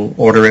also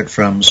order it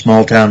from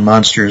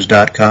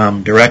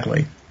smalltownmonsters.com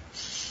directly.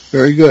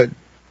 Very good.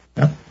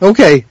 Yeah.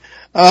 Okay.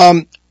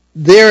 I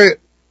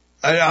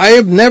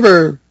have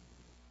never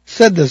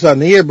said this on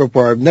the air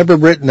before. I've never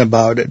written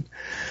about it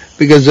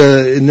because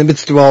in the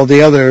midst of all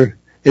the other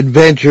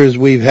adventures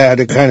we've had,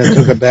 it kind of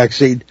took a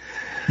backseat.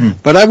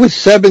 But I was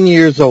 7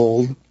 years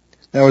old.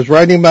 I was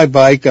riding my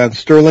bike on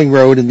Sterling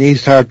Road in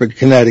East Hartford,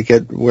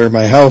 Connecticut, where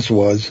my house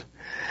was.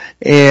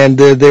 And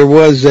there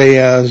was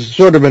a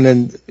sort of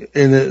in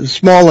a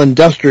small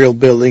industrial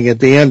building at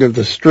the end of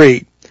the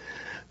street,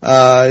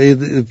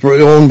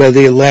 owned by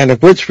the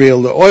Atlantic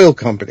Richfield Oil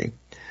Company.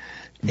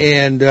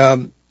 And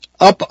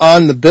up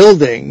on the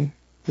building,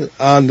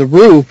 on the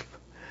roof,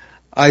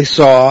 I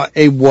saw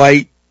a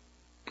white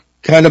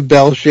kind of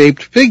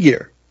bell-shaped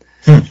figure.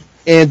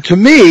 And to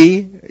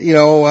me,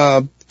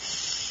 a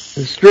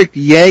strict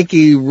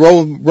Yankee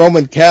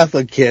Roman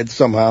Catholic kid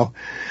somehow,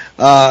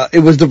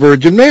 it was the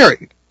Virgin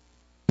Mary.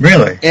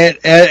 Really? And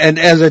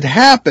as it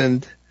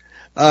happened,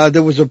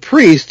 there was a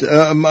priest.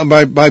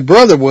 My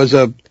brother was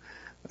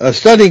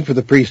studying for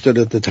the priesthood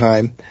at the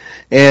time,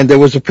 and there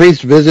was a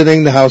priest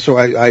visiting the house. So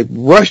I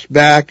rushed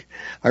back.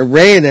 I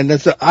ran in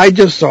and said, "I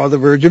just saw the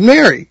Virgin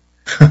Mary,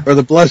 or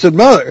the Blessed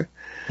Mother."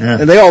 Yeah.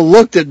 And they all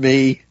looked at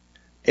me,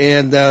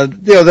 and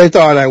they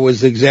thought I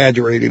was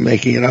exaggerating,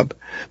 making it up.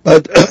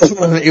 But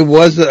it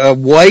was a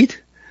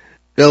white,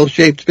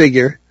 bell-shaped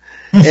figure,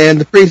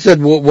 and the priest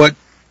said, "Well, what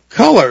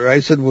color?" I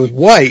said, "Was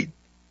white.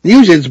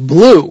 Usually it's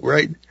blue,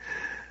 right?"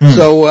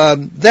 So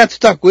that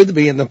stuck with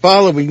me. And the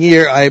following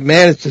year, I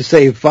managed to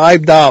save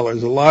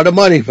 $5, a lot of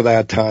money for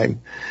that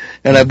time,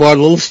 and I bought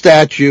a little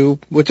statue,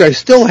 which I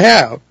still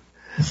have,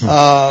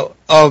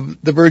 of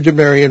the Virgin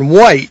Mary in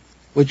white,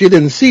 which you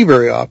didn't see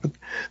very often.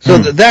 So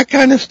that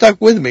kind of stuck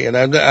with me, and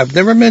I've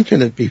never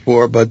mentioned it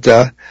before, but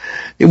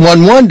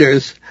one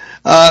wonders,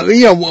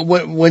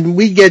 when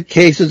we get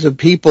cases of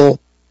people,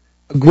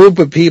 a group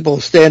of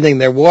people standing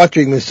there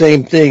watching the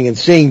same thing and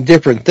seeing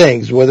different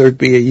things, whether it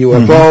be a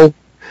UFO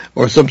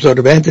or some sort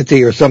of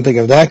entity or something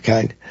of that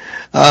kind.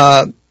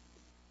 I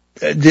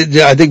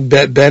think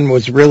Ben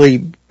was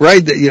really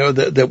right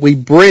that, that we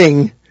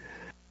bring,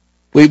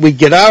 we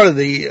get out of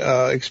the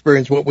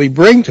experience what we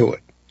bring to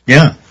it.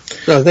 Yeah.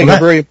 So I think a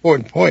very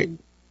important point.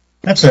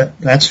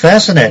 That's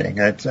fascinating.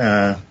 That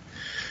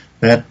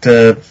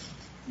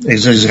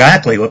is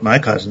exactly what my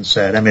cousin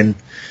said. I mean,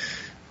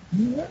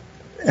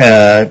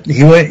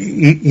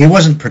 he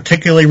wasn't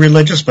particularly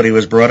religious, but he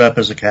was brought up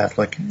as a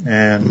Catholic,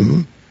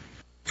 and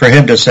for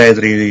him to say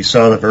that he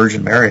saw the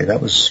Virgin Mary,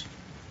 that was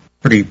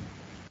pretty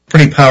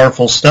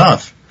powerful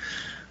stuff.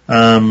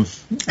 So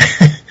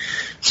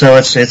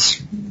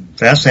it's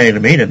fascinating to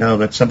me to know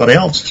that somebody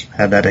else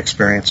had that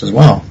experience as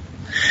well.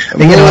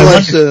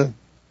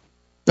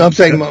 I'm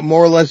saying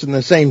more or less in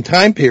the same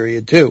time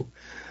period too.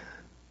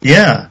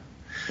 Yeah.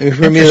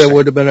 For me, that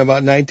would have been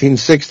about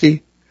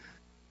 1960.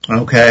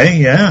 Okay,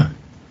 yeah.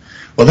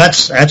 Well,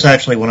 that's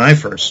actually when I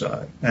first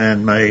saw it,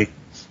 and my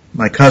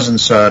cousin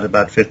saw it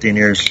about 15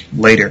 years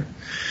later.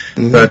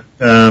 But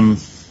I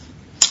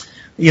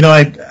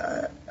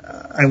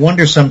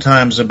wonder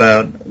sometimes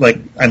about, like,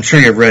 I'm sure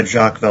you've read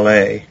Jacques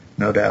Vallée,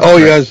 no doubt. Oh,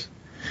 right? Yes,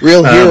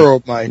 real hero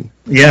of mine.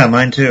 Yeah,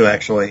 mine too,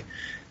 actually.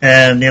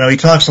 And he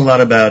talks a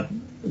lot about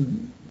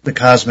the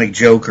cosmic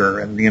joker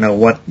and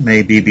what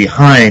may be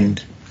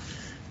behind.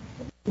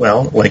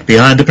 Well, like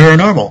behind the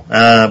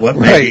paranormal, what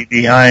may be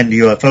behind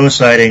UFO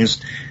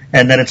sightings,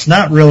 and that it's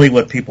not really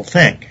what people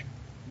think,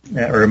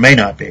 or it may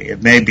not be.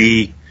 It may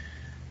be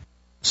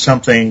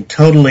something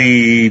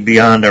totally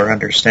beyond our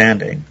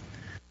understanding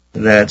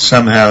that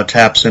somehow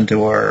taps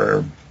into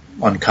our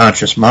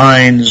unconscious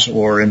minds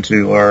or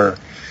into our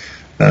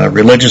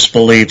religious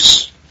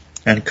beliefs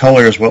and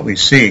colors what we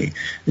see.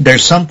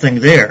 There's something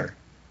there.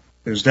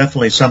 There's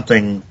definitely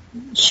something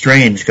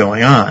strange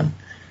going on,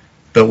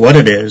 but what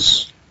it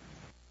is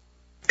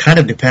kind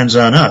of depends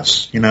on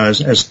us,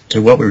 as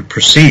to what we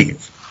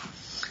perceive.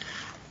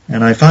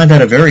 And I find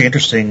that a very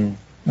interesting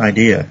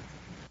idea.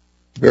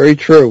 Very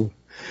true.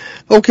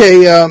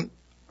 Okay,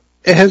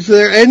 has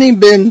there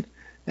been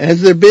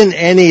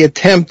any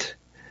attempt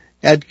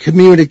at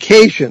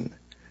communication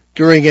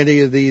during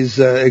any of these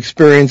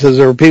experiences,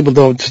 or people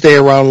don't stay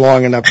around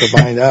long enough to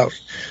find out?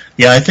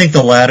 Yeah, I think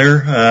the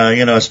latter.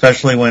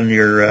 Especially when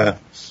you're a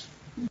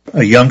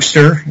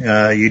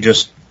youngster, you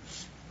just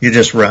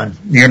run.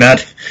 You're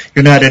not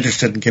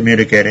interested in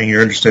communicating.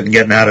 You're interested in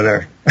getting out of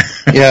there.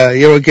 Yeah,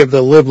 you don't give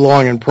the live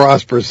long and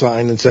prosper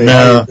sign and say,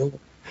 no.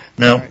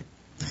 Right.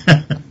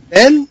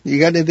 Ben, you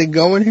got anything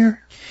going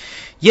here?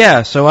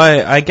 Yeah, so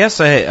I guess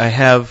I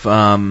have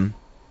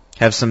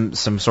have some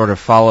sort of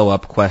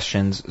follow-up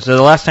questions. So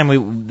the last time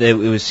it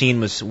was seen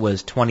was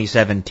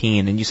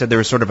 2017, and you said there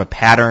was sort of a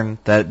pattern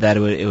that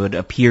it would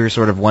appear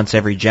sort of once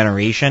every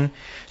generation.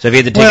 So if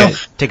you had to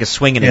take a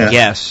swing and a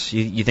guess,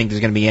 you think there's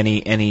going to be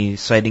any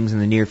sightings in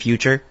the near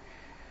future?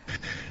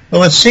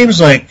 Well, it seems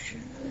like,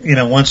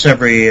 once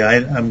every,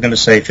 I'm going to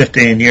say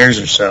 15 years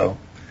or so.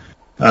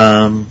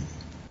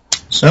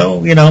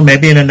 So,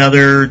 maybe in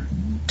another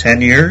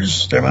 10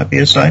 years there might be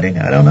a sighting.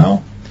 I don't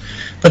know.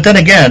 But then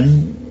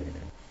again,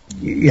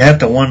 you have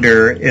to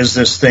wonder, is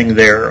this thing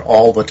there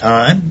all the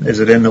time?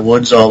 Is it in the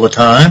woods all the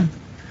time?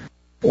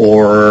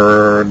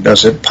 Or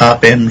does it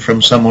pop in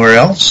from somewhere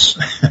else?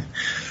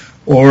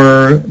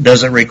 Or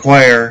does it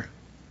require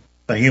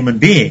a human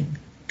being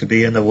to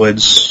be in the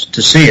woods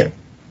to see it?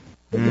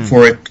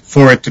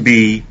 For it to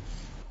be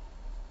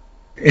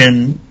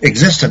in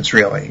existence,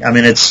 really. I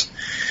mean, it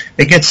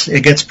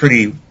gets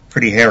pretty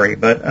hairy,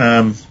 but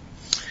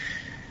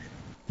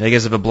I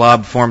guess if a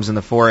blob forms in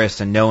the forest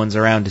and no one's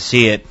around to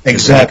see it,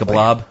 exactly. Like a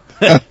blob.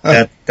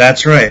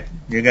 That's right.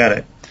 You got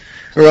it.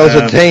 Or else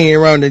it's hanging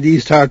around in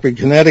East Hartford,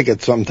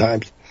 Connecticut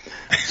sometimes.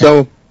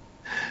 So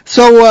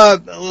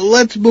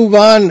let's move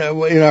on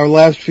in our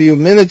last few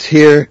minutes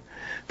here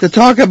to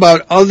talk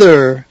about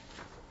other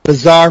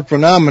bizarre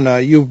phenomena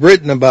you've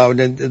written about,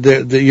 and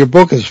your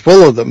book is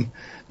full of them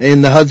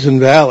in the Hudson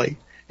Valley.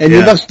 And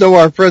you must know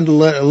our friend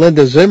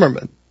Linda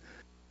Zimmerman.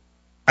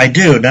 I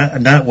do,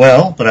 not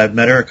well, but I've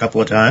met her a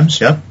couple of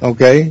times. Yep.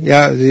 Okay.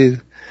 Yeah, she's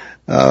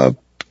a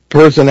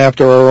person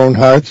after our own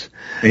hearts.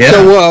 Yeah.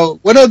 So,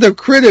 what other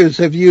critters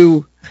have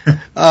you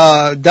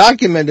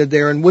documented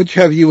there, and which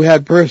have you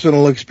had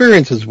personal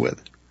experiences with?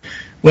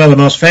 Well, the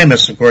most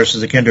famous, of course,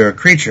 is the Kinderhook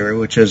creature,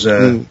 which is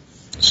a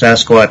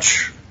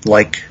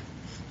Sasquatch-like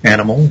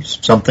animal,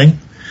 something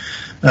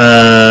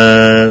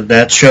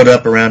that showed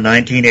up around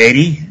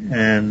 1980,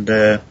 and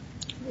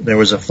there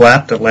was a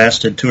flap that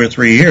lasted 2 or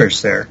 3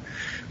 years there,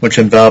 which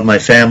involved my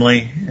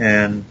family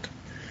and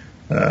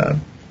a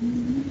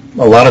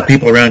lot of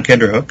people around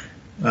Kinderhook,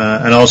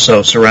 and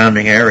also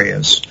surrounding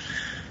areas.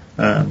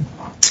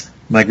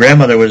 My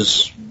grandmother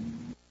was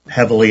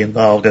heavily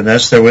involved in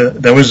this.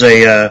 There was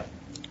a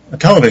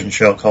television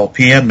show called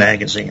PM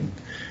Magazine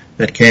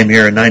that came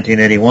here in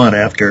 1981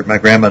 after my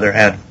grandmother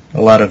had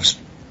a lot of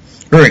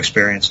her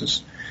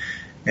experiences.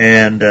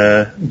 And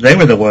they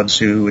were the ones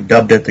who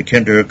dubbed it the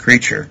Kinderhook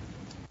creature.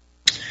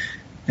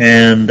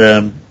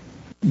 And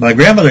my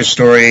grandmother's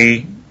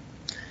story,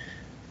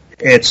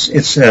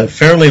 it's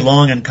fairly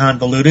long and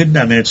convoluted.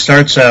 I mean, it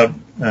starts out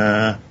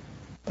a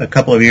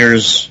couple of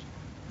years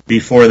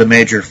before the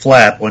major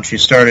flap, when she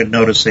started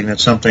noticing that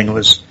something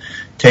was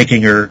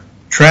taking her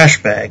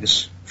trash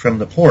bags from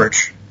the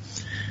porch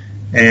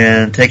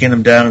and taking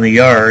them down in the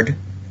yard,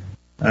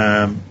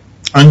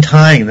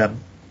 untying them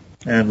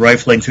and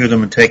rifling through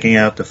them and taking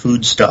out the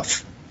food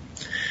stuff.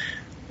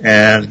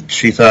 And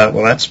she thought,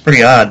 well, that's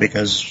pretty odd,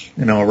 because,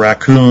 a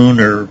raccoon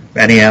or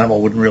any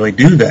animal wouldn't really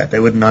do that. They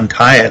wouldn't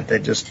untie it.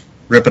 They'd just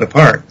rip it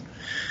apart.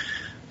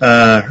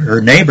 Her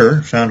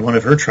neighbor found one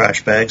of her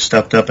trash bags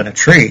stuffed up in a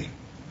tree.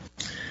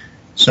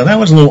 So that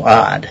was a little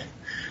odd.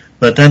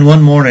 But then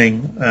one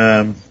morning,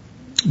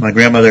 my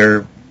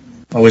grandmother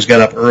always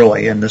got up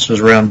early, and this was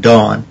around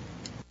dawn.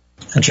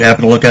 And she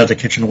happened to look out the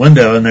kitchen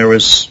window, and there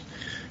was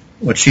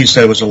what she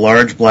said was a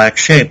large black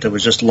shape that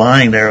was just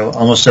lying there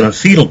almost in a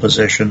fetal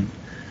position,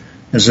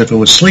 as if it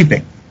was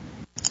sleeping.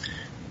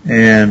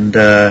 And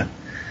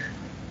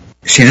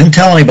she didn't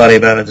tell anybody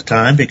about it at the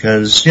time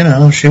because, she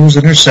was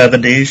in her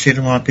 70s. She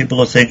didn't want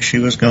people to think she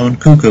was going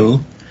cuckoo.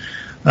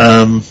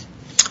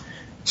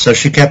 So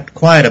she kept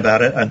quiet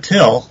about it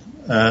until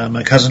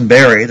my cousin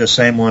Barry, the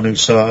same one who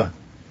saw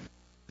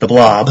the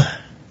blob,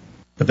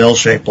 the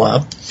bell-shaped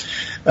blob,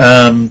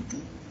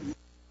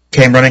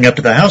 came running up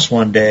to the house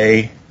one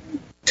day,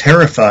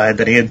 terrified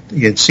that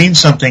he had seen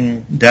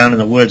something down in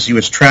the woods. He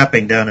was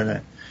trapping down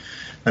in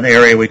an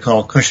area we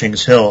call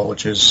Cushing's Hill,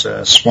 which is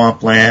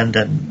swampland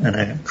and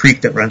a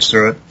creek that runs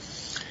through it.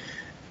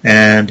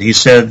 And he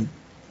said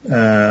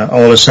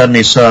all of a sudden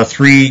he saw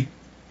 3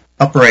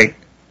 upright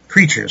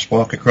creatures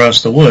walk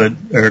across the wood,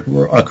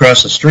 or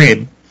across the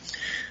stream,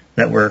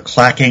 that were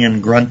clacking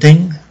and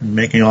grunting and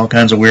making all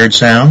kinds of weird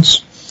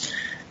sounds.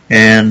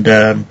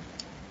 And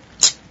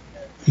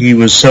he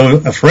was so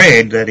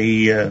afraid that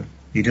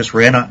he just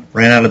ran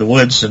out of the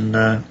woods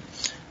and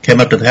came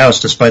up to the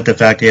house, despite the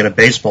fact he had a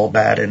baseball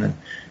bat in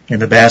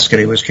the basket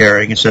he was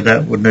carrying. He said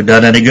that wouldn't have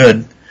done any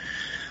good.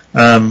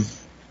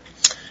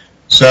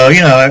 So,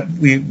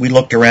 we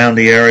looked around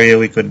the area.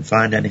 We couldn't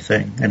find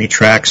anything, any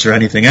tracks or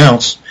anything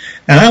else.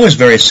 And I was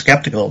very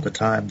skeptical at the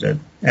time that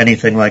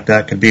anything like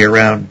that could be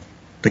around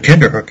the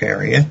Kinderhook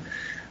area.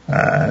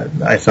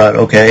 I thought,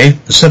 okay,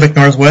 Pacific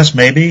Northwest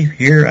maybe,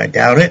 here I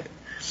doubt it.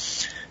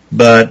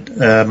 But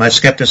my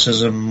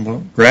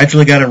skepticism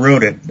gradually got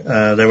eroded.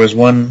 There was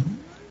one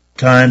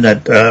time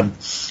that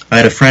I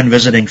had a friend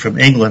visiting from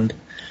England,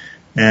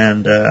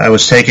 and I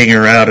was taking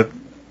her out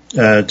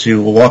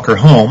to walk her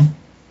home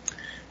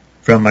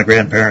from my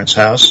grandparents'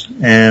 house.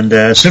 And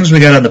as soon as we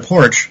got on the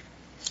porch,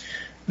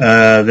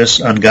 this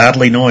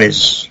ungodly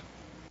noise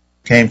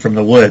came from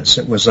the woods.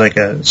 It was like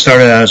it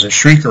started out as a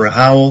shriek or a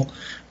howl,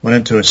 went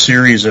into a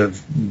series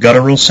of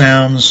guttural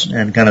sounds,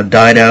 and kind of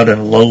died out in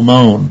a low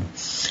moan.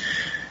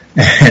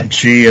 And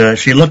she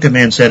looked at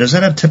me and said, "Is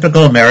that a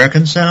typical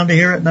American sound to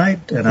hear at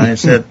night?" And I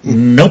said,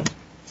 "Nope,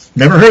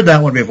 never heard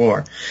that one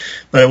before."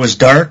 But it was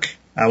dark.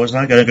 I was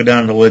not going to go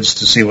down in the woods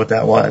to see what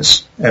that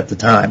was at the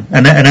time.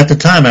 And at the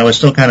time, I was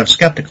still kind of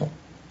skeptical.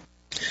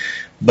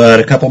 But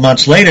a couple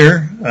months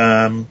later,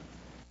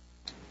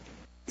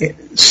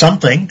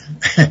 something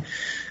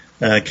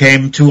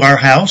came to our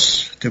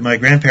house, to my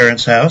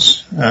grandparents'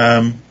 house,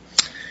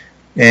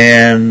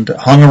 and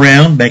hung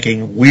around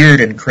making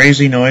weird and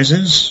crazy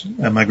noises.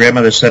 My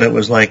grandmother said it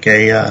was like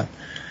a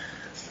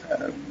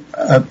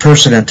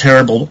person in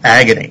terrible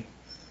agony,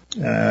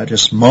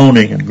 just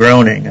moaning and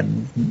groaning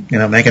and,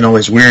 making all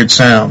these weird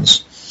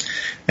sounds.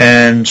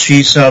 And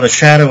she saw the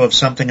shadow of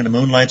something in the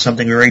moonlight,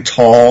 something very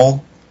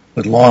tall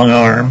with long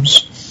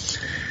arms.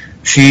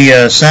 She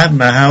sat in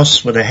the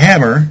house with a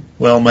hammer.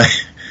 Well,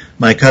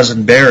 my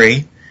cousin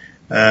Barry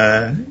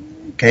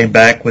came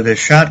back with his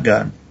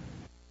shotgun.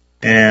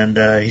 And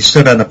he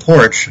stood on the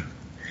porch,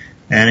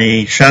 and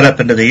he shot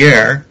up into the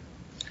air,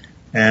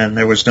 and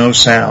there was no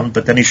sound,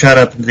 but then he shot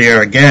up into the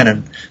air again,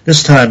 and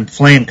this time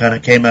flame kind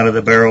of came out of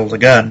the barrel of the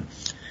gun,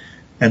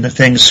 and the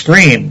thing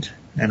screamed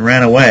and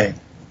ran away.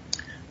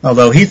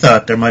 Although he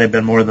thought there might have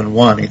been more than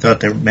one. He thought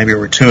there maybe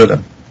were two of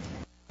them.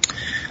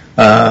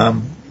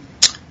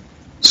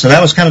 So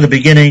that was kind of the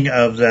beginning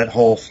of that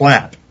whole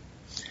flap.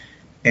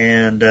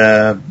 And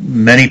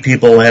many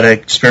people had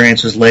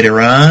experiences later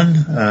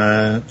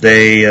on.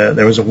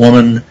 There was a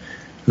woman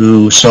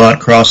who saw it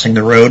crossing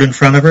the road in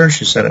front of her.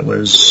 She said it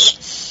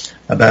was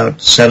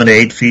about 7 to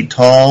 8 feet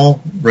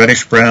tall,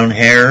 reddish-brown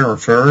hair or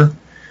fur,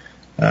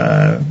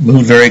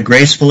 moved very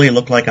gracefully,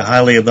 looked like a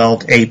highly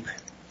evolved ape.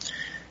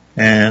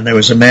 And there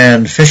was a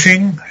man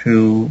fishing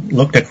who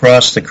looked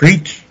across the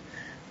creek,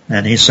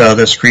 and he saw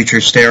this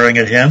creature staring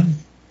at him.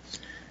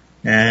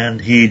 And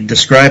he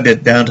described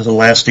it down to the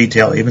last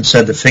detail. He even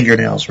said the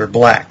fingernails were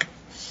black.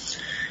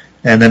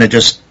 And then it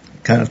just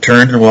kind of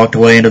turned and walked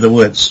away into the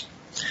woods.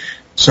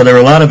 So there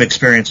were a lot of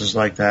experiences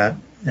like that.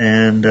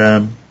 And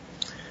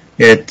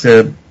it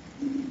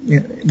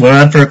went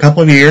on for a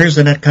couple of years,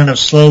 and it kind of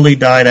slowly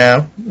died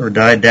out, or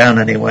died down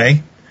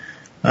anyway.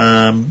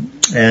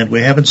 And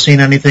we haven't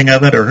seen anything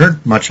of it or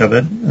heard much of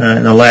it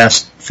in the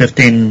last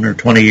 15 or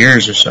 20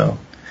 years or so.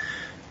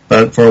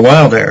 But for a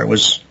while there, it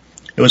was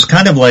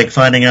kind of like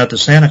finding out that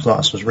Santa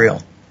Claus was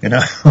real, It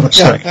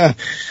was like,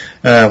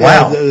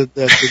 wow.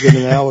 That's a good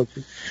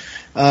analogy.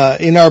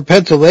 In our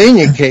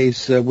Pennsylvania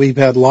case, we've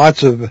had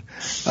lots of,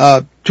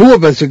 two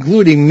of us,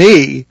 including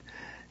me,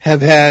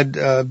 have had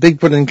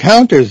Bigfoot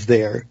encounters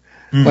there,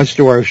 much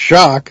to our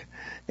shock.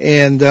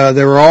 And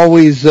there are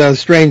always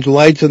strange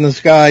lights in the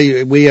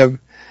sky. We have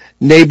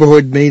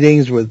neighborhood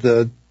meetings with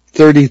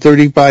 30,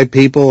 35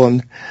 people,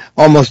 and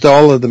almost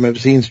all of them have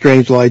seen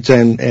strange lights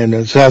and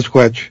a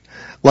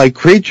Sasquatch-like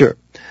creature.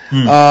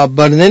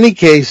 But in any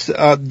case,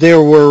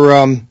 there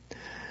were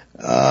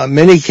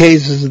many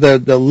cases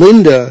that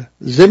Linda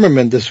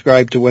Zimmerman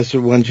described to us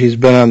when she's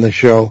been on the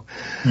show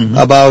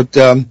about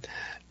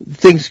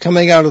things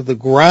coming out of the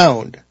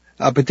ground,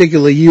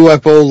 particularly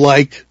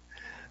UFO-like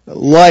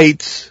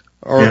lights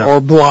or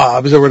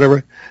blobs or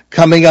whatever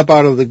coming up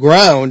out of the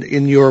ground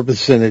in your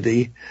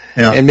vicinity,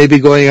 and maybe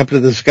going up to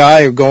the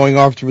sky or going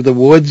off through the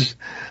woods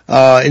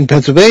in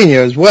Pennsylvania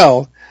as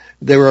well.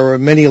 There are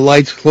many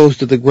lights close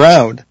to the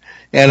ground,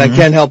 and I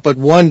can't help but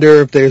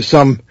wonder if there's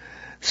some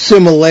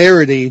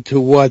similarity to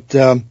what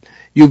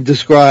you've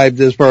described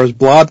as far as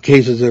blob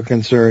cases are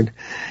concerned,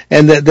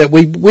 and that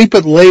we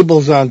put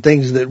labels on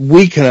things that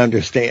we can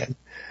understand,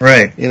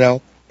 right?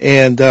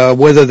 And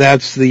whether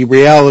that's the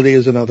reality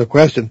is another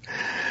question.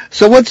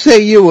 So what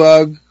say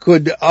you,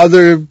 could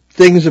other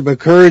things have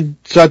occurred,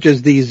 such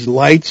as these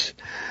lights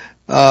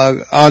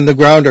on the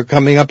ground or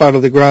coming up out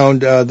of the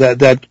ground,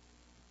 that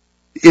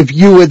if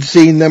you had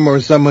seen them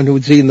or someone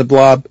who'd seen the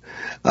blob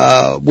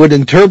would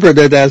interpret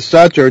it as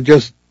such, or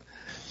just,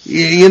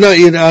 I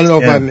don't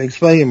know if I'm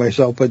explaining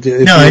myself, but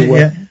if could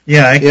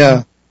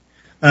there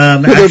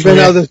have been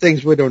other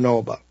things we don't know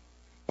about?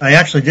 I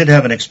actually did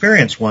have an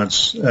experience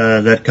once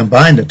that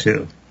combined the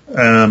two.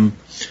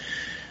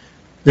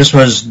 This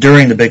was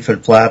during the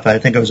Bigfoot flap. I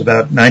think it was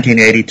about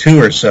 1982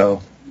 or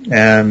so,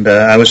 and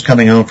I was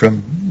coming home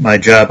from my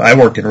job. I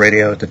worked in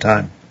radio at the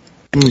time,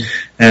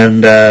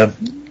 and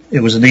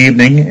it was in the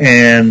evening,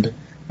 and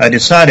I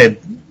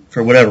decided,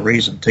 for whatever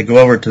reason, to go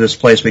over to this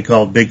place we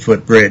called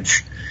Bigfoot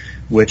Bridge,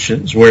 which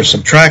is where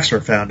some tracks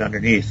were found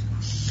underneath.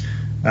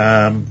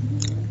 I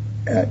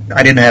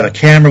didn't have a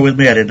camera with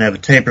me. I didn't have a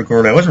tape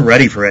recorder. I wasn't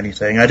ready for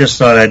anything. I just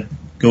thought I'd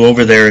go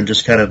over there and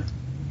just kind of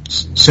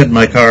sit in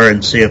my car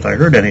and see if I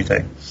heard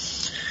anything.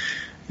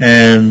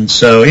 And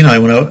so,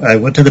 I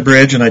went to the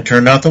bridge and I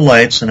turned out the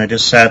lights and I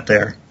just sat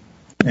there.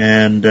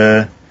 And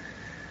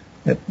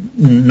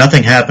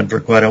nothing happened for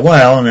quite a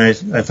while. And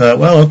I thought,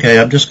 well, okay,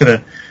 I'll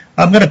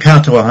I'm going to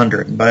count to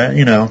 100. But,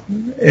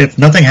 if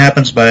nothing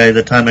happens by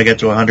the time I get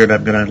to 100,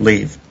 I'm going to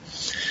leave.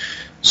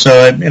 So,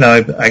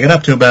 I get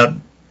up to about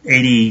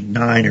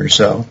 89 or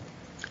so.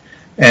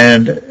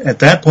 And at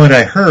that point,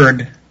 I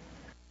heard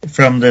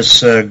from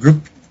this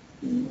group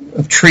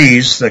of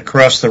trees that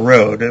crossed the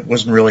road. It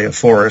wasn't really a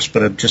forest,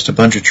 but just a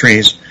bunch of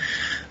trees.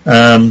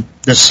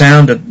 This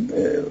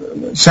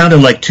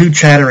sounded like two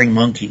chattering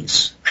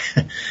monkeys,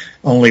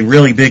 only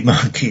really big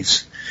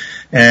monkeys,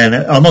 and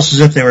almost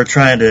as if they were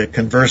trying to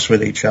converse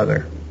with each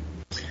other.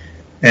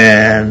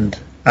 And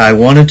I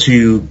wanted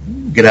to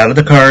get out of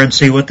the car and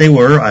see what they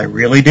were. I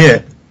really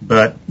did,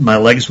 but my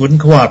legs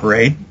wouldn't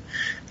cooperate.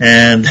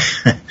 And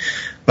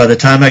by the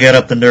time I got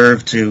up the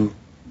nerve to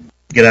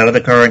get out of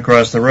the car and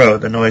cross the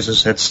road, the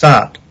noises had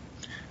stopped.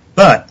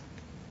 But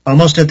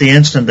almost at the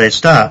instant they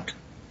stopped,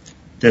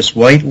 this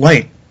white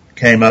light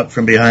came up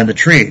from behind the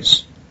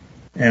trees,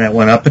 and it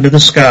went up into the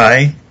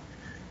sky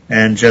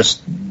and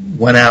just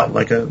went out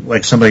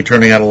like somebody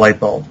turning out a light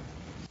bulb.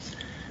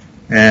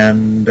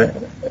 And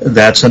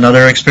that's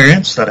another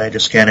experience that I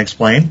just can't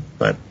explain,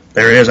 but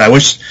there it is. I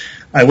wish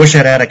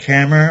I'd had a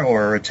camera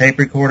or a tape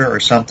recorder or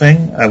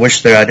something. I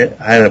wish that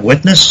I had a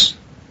witness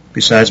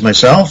besides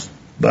myself,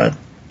 but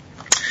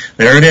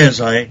there it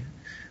is.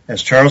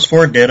 As Charles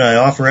Ford did, I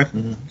offer it,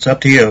 and it's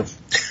up to you.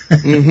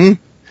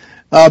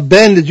 Mm-hmm.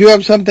 Ben, did you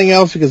have something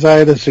else? Because I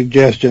had a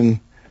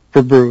suggestion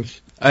for Bruce.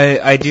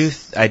 I do.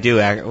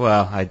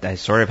 Well, I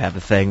sort of have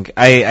a thing.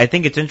 I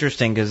think it's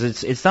interesting because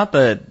it's not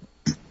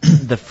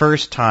the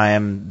first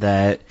time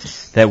that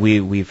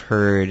we've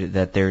heard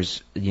that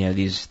there's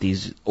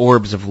these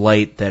orbs of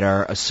light that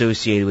are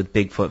associated with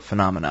Bigfoot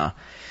phenomena.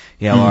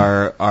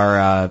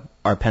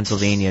 Our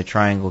Pennsylvania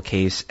Triangle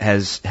case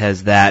has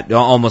that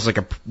almost like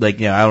I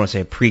don't want to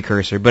say a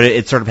precursor, but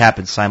it sort of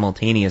happens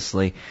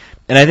simultaneously.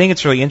 And I think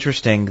it's really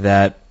interesting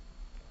that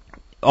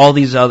all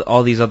these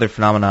other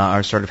phenomena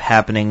are sort of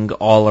happening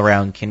all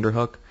around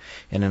Kinderhook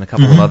and in a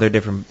couple of other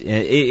different.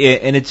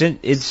 And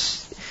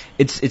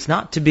it's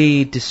not to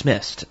be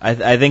dismissed.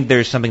 I think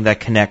there's something that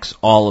connects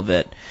all of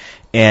it,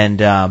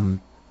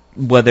 and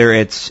whether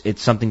it's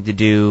something to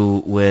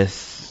do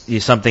with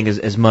something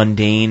as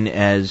mundane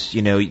as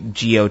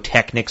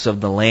geotechnics of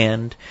the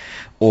land,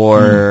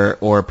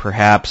 or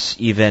perhaps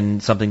even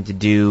something to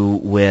do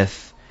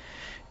with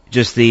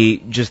just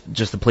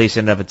the place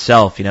in and of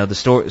itself.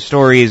 The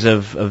stories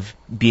of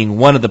being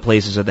one of the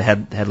places of the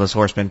Headless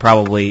Horseman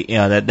probably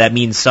that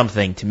means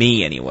something to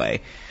me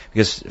anyway.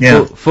 Because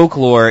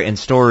folklore and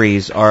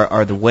stories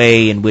are the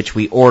way in which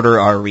we order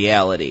our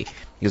reality.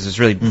 Because there's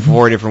really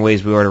four different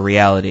ways we order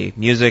reality: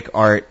 music,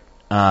 art,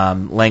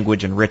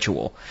 language, and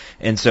ritual.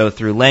 And so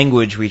through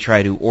language we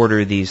try to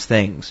order these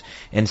things.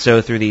 And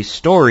so through these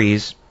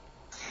stories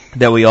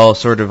that we all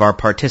sort of are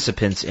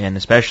participants in,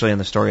 especially in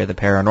the story of the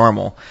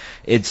paranormal,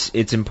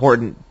 it's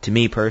important to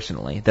me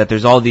personally that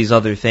there's all these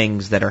other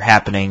things that are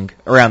happening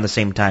around the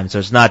same time. So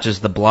it's not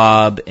just the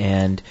blob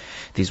and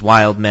these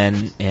wild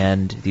men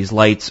and these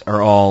lights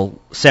are all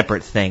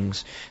separate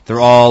things. They're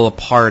all a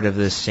part of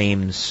this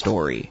same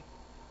story.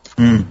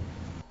 Yeah.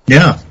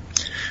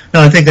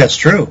 No, I think that's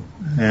true.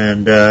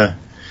 And I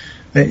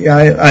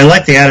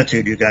like the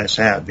attitude you guys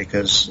have,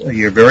 because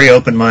you're very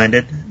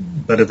open-minded,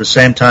 but at the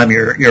same time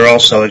you're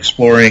also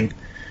exploring,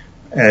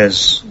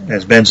 as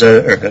Ben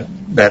said,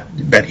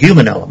 that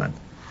human element,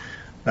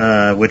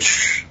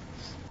 which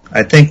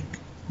I think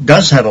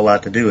does have a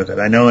lot to do with it.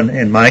 I know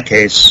in my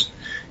case,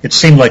 it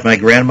seemed like my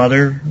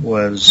grandmother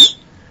was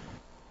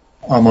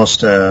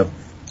almost kind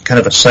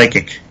of a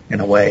psychic in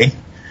a way.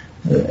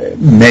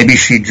 Maybe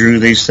she drew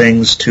these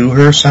things to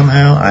her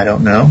somehow. I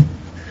don't know.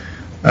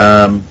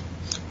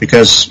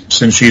 Because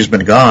since she's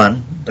been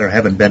gone, there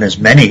haven't been as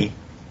many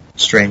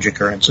strange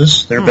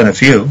occurrences. There have been a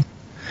few.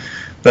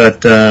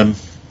 But, I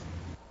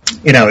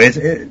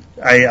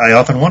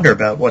often wonder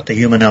about what the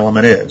human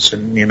element is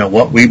and,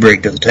 what we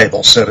bring to the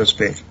table, so to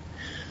speak.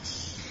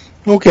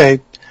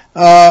 Okay.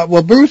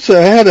 Well, Bruce,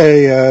 I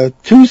had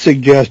two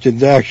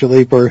suggestions,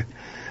 actually, for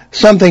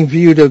something for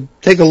you to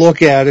take a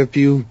look at if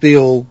you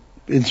feel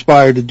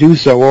inspired to do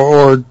so,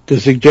 or to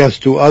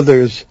suggest to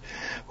others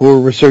who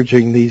are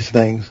researching these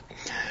things.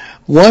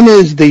 One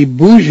is the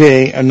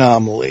Bouguer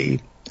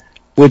anomaly,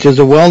 which is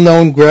a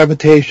well-known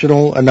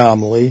gravitational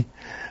anomaly.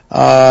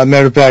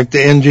 Matter of fact,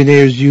 the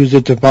engineers use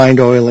it to find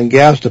oil and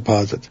gas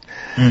deposits.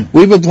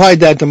 We've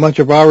applied that to much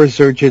of our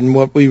research in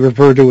what we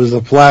refer to as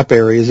the flap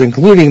areas,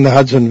 including the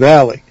Hudson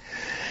Valley.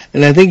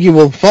 And I think you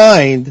will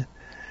find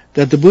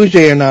that the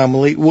Bouguer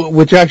anomaly,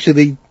 which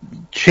actually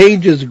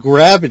changes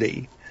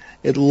gravity,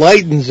 it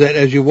lightens it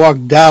as you walk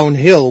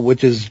downhill,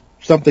 which is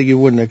something you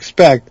wouldn't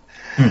expect,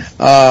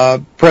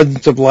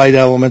 presence of light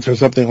elements or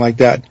something like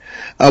that.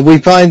 We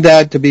find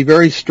that to be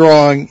very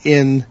strong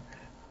in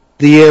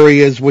the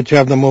areas which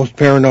have the most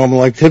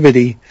paranormal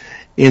activity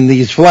in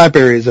these flap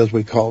areas, as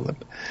we call them.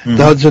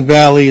 The Hudson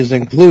Valley is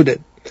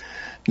included.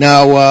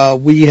 Now,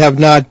 we have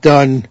not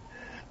done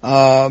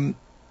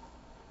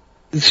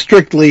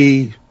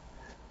strictly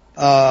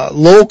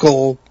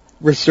local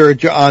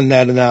research on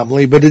that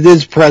anomaly, but it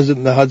is present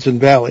in the Hudson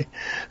Valley.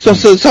 So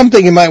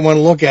something you might want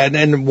to look at.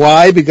 And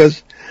why?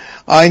 Because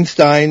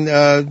Einstein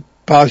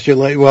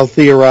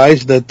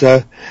theorized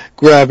that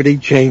gravity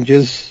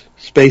changes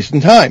space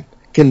and time,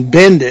 can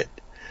bend it.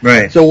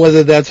 Right. So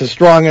whether that's a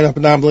strong enough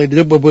anomaly to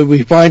do, but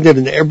we find it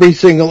in every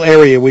single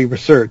area we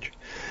research.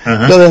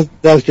 So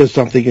that's just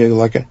something you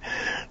look at.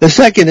 The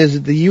second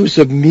is the use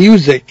of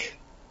music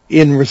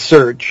in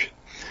research.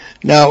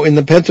 Now, in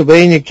the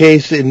Pennsylvania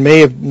case in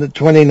May of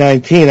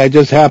 2019, I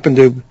just happened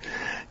to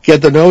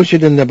get the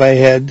notion into my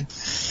head,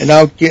 and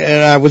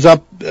I was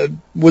up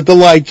with the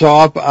lights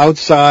off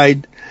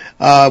outside.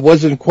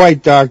 Wasn't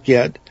quite dark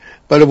yet,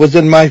 but it was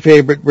in my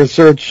favorite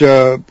research kind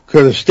of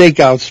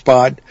stakeout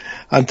spot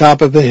on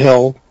top of a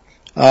hill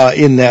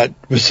in that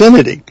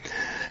vicinity.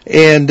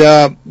 And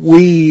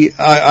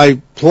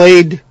I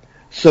played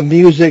some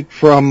music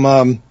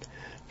from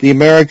the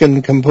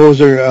American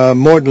composer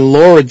Morton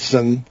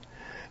Lauridsen,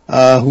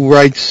 who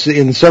writes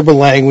in several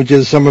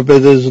languages. Some of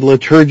it is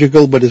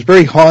liturgical, but it's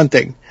very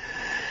haunting.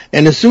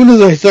 And as soon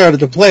as I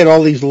started to play it,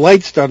 all these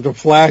lights started to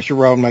flash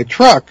around my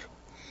truck.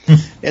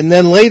 And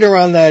then later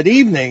on that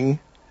evening,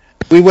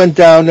 we went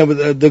down,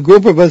 the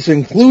group of us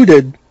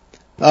included,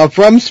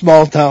 from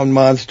Small Town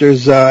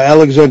Monsters,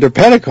 Alexander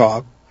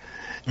Petikoff,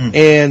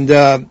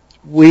 and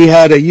we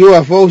had a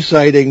UFO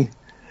sighting,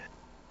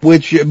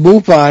 which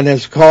MUFON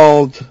has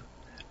called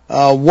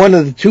one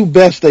of the two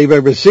best they've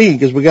ever seen,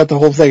 because we got the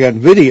whole thing on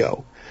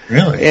video.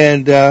 Really?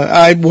 And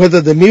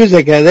whether the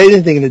music had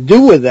anything to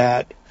do with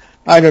that,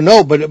 I don't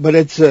know, but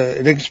it's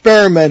an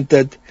experiment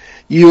that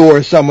you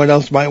or someone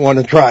else might want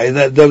to try.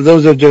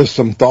 Those are just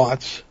some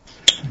thoughts.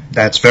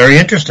 That's very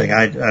interesting.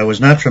 I was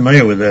not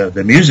familiar with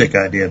the music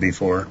idea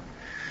before.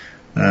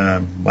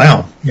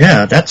 Wow.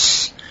 Yeah,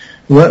 that's...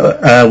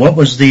 What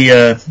was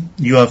the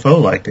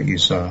UFO like that you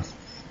saw?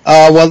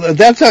 Well,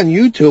 that's on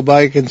YouTube.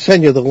 I can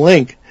send you the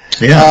link.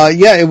 Yeah.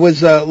 It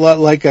was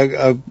like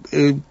a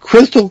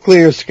crystal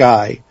clear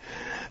sky,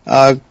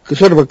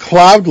 sort of a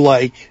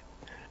cloud-like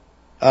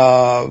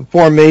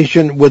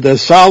formation with a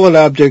solid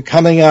object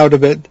coming out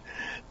of it,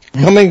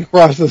 coming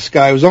across the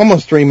sky. It was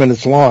almost 3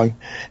 minutes long,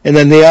 and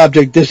then the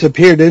object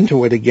disappeared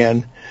into it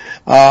again.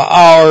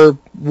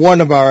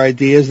 One of our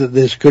ideas that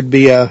this could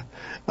be a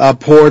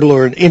portal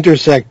or an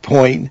intersect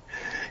point,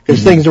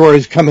 because things are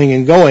always coming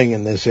and going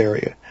in this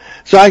area.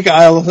 So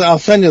I'll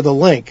send you the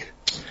link.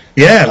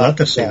 Yeah, I'd love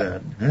to see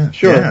that. Yeah,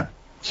 sure. Yeah.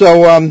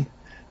 So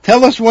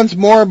tell us once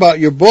more about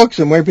your books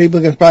and where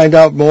people can find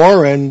out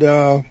more, and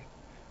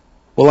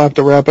we'll have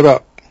to wrap it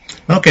up.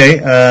 Okay,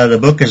 the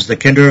book is The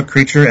Kinder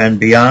Creature and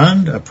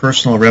Beyond, A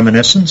Personal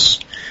Reminiscence,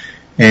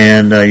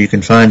 and you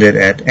can find it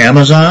at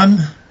Amazon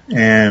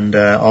and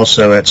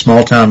also at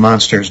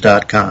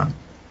smalltownmonsters.com.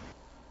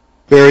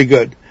 Very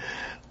good.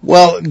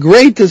 Well,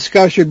 great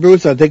discussion,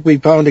 Bruce. I think we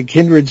found a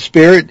kindred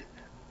spirit,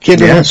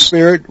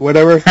 spirit,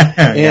 whatever.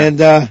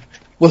 And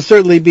we'll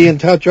certainly be in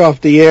touch off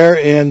the air,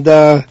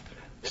 and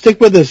stick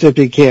with us if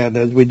you can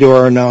as we do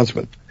our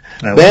announcement.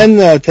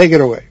 Ben, take it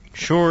away.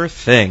 Sure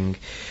thing.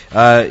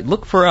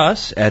 Look for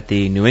us at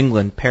the New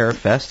England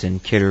Parafest in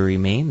Kittery,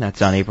 Maine.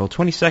 That's on April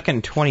 22nd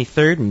and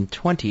 23rd in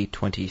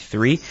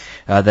 2023.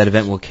 That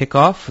event will kick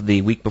off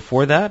the week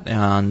before that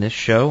on this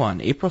show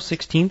on April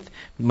 16th,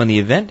 when the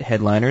event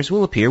headliners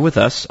will appear with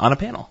us on a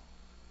panel.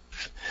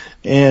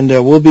 And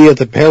we'll be at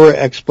the Para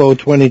Expo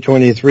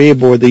 2023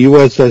 aboard the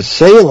USS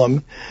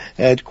Salem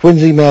at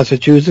Quincy,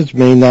 Massachusetts,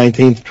 May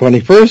 19th,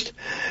 21st.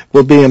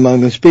 We'll be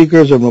among the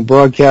speakers, and we'll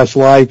broadcast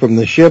live from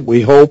the ship,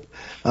 we hope,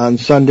 on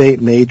Sunday,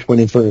 May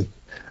 21st.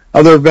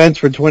 Other events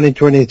for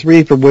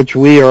 2023 for which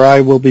we or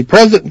I will be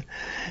present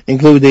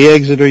include the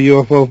Exeter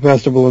UFO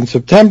Festival in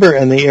September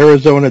and the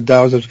Arizona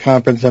Dowsers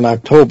Conference in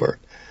October.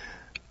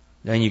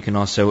 And you can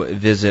also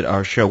visit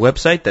our show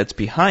website, that's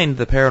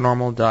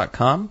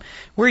BehindTheParanormal.com,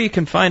 where you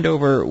can find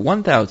over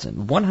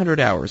 1,100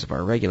 hours of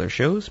our regular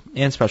shows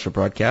and special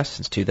broadcasts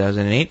since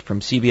 2008 from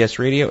CBS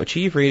Radio,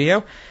 Achieve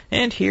Radio,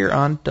 and here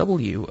on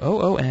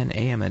WOON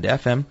AM and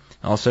FM.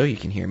 Also, you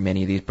can hear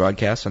many of these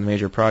broadcasts on the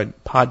major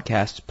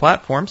podcast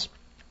platforms,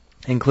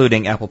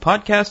 including Apple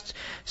Podcasts,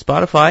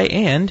 Spotify,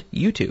 and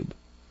YouTube.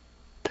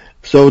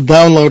 So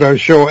download our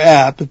show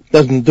app. It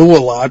doesn't do a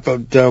lot,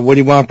 but what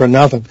do you want for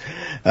nothing?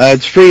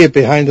 It's free at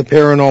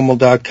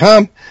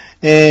BehindTheParanormal.com,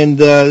 and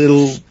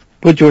it'll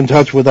put you in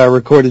touch with our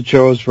recorded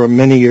shows from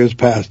many years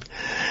past.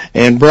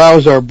 And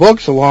browse our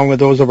books along with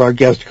those of our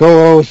guest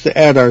co-hosts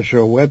at our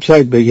show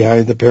website,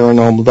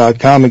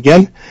 BehindTheParanormal.com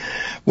again,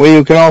 where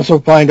you can also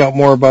find out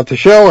more about the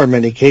show, our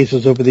many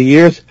cases over the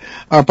years,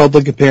 our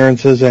public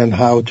appearances, and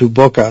how to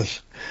book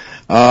us.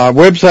 Our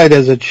website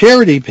has a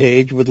charity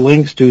page with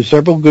links to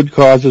several good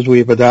causes we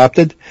have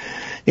adopted,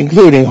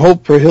 including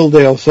Hope for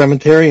Hilldale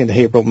Cemetery in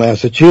Haverhill,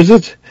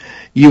 Massachusetts,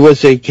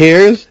 USA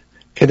Cares,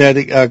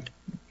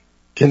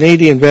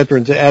 Canadian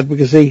Veterans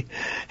Advocacy,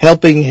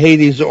 Helping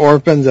Haiti's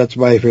Orphans, that's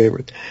my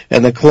favorite,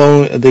 and the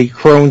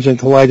Crohn's and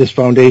Colitis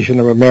Foundation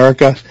of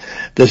America,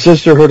 the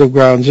Sisterhood of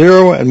Ground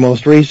Zero, and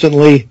most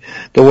recently,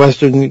 the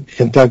Western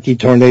Kentucky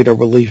Tornado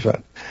Relief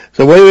Fund.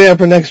 So what do we have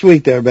for next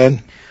week there,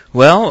 Ben?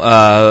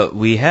 Well,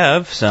 we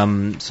have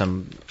some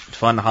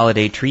fun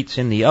holiday treats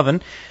in the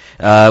oven,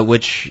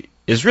 which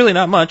is really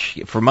not much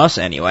from us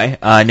anyway.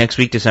 Next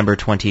week, December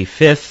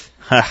 25th,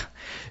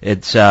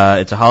 it's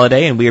a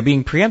holiday, and we are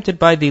being preempted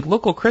by the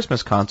local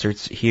Christmas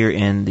concerts here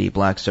in the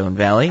Blackstone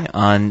Valley.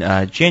 On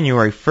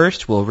January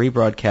 1st, we'll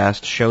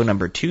rebroadcast show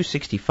number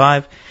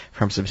 265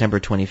 from September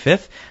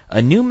 25th,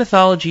 A New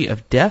Mythology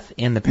of Death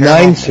in the Paranormal.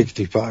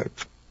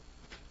 965.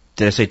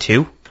 Did I say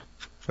 2?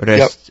 Or did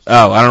Yep.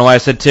 I don't know why I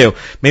said 2.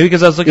 Maybe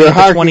because I was looking at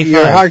the 25.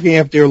 You're harking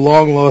after your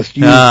long-lost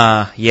youth.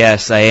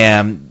 Yes, I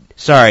am.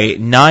 Sorry,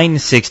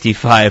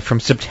 965 from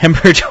September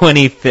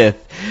 25th.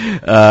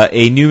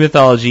 A New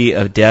Mythology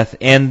of Death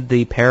and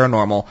the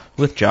Paranormal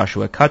with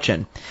Joshua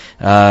Cutchin.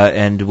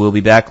 And we'll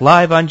be back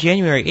live on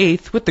January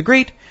 8th with the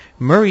great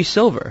Murray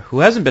Silver,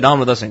 who hasn't been on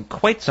with us in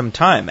quite some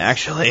time,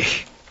 actually.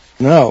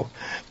 No.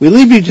 We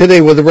leave you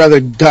today with a rather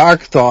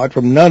dark thought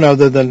from none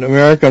other than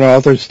American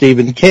author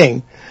Stephen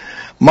King.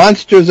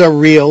 Monsters are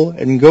real,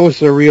 and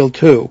ghosts are real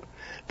too.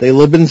 They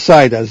live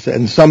inside us,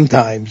 and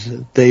sometimes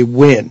they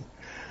win.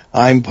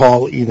 I'm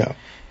Paul Eno.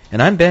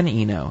 And I'm Ben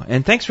Eno.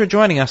 And thanks for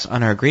joining us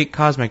on our great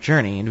cosmic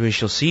journey, and we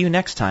shall see you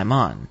next time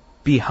on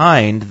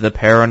Behind the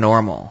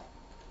Paranormal.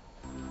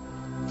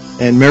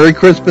 And Merry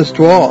Christmas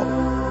to all.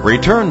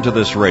 Return to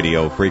this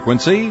radio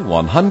frequency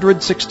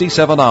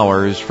 167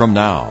 hours from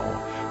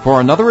now for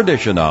another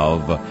edition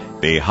of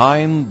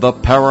Behind the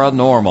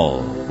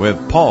Paranormal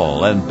with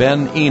Paul and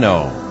Ben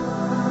Eno.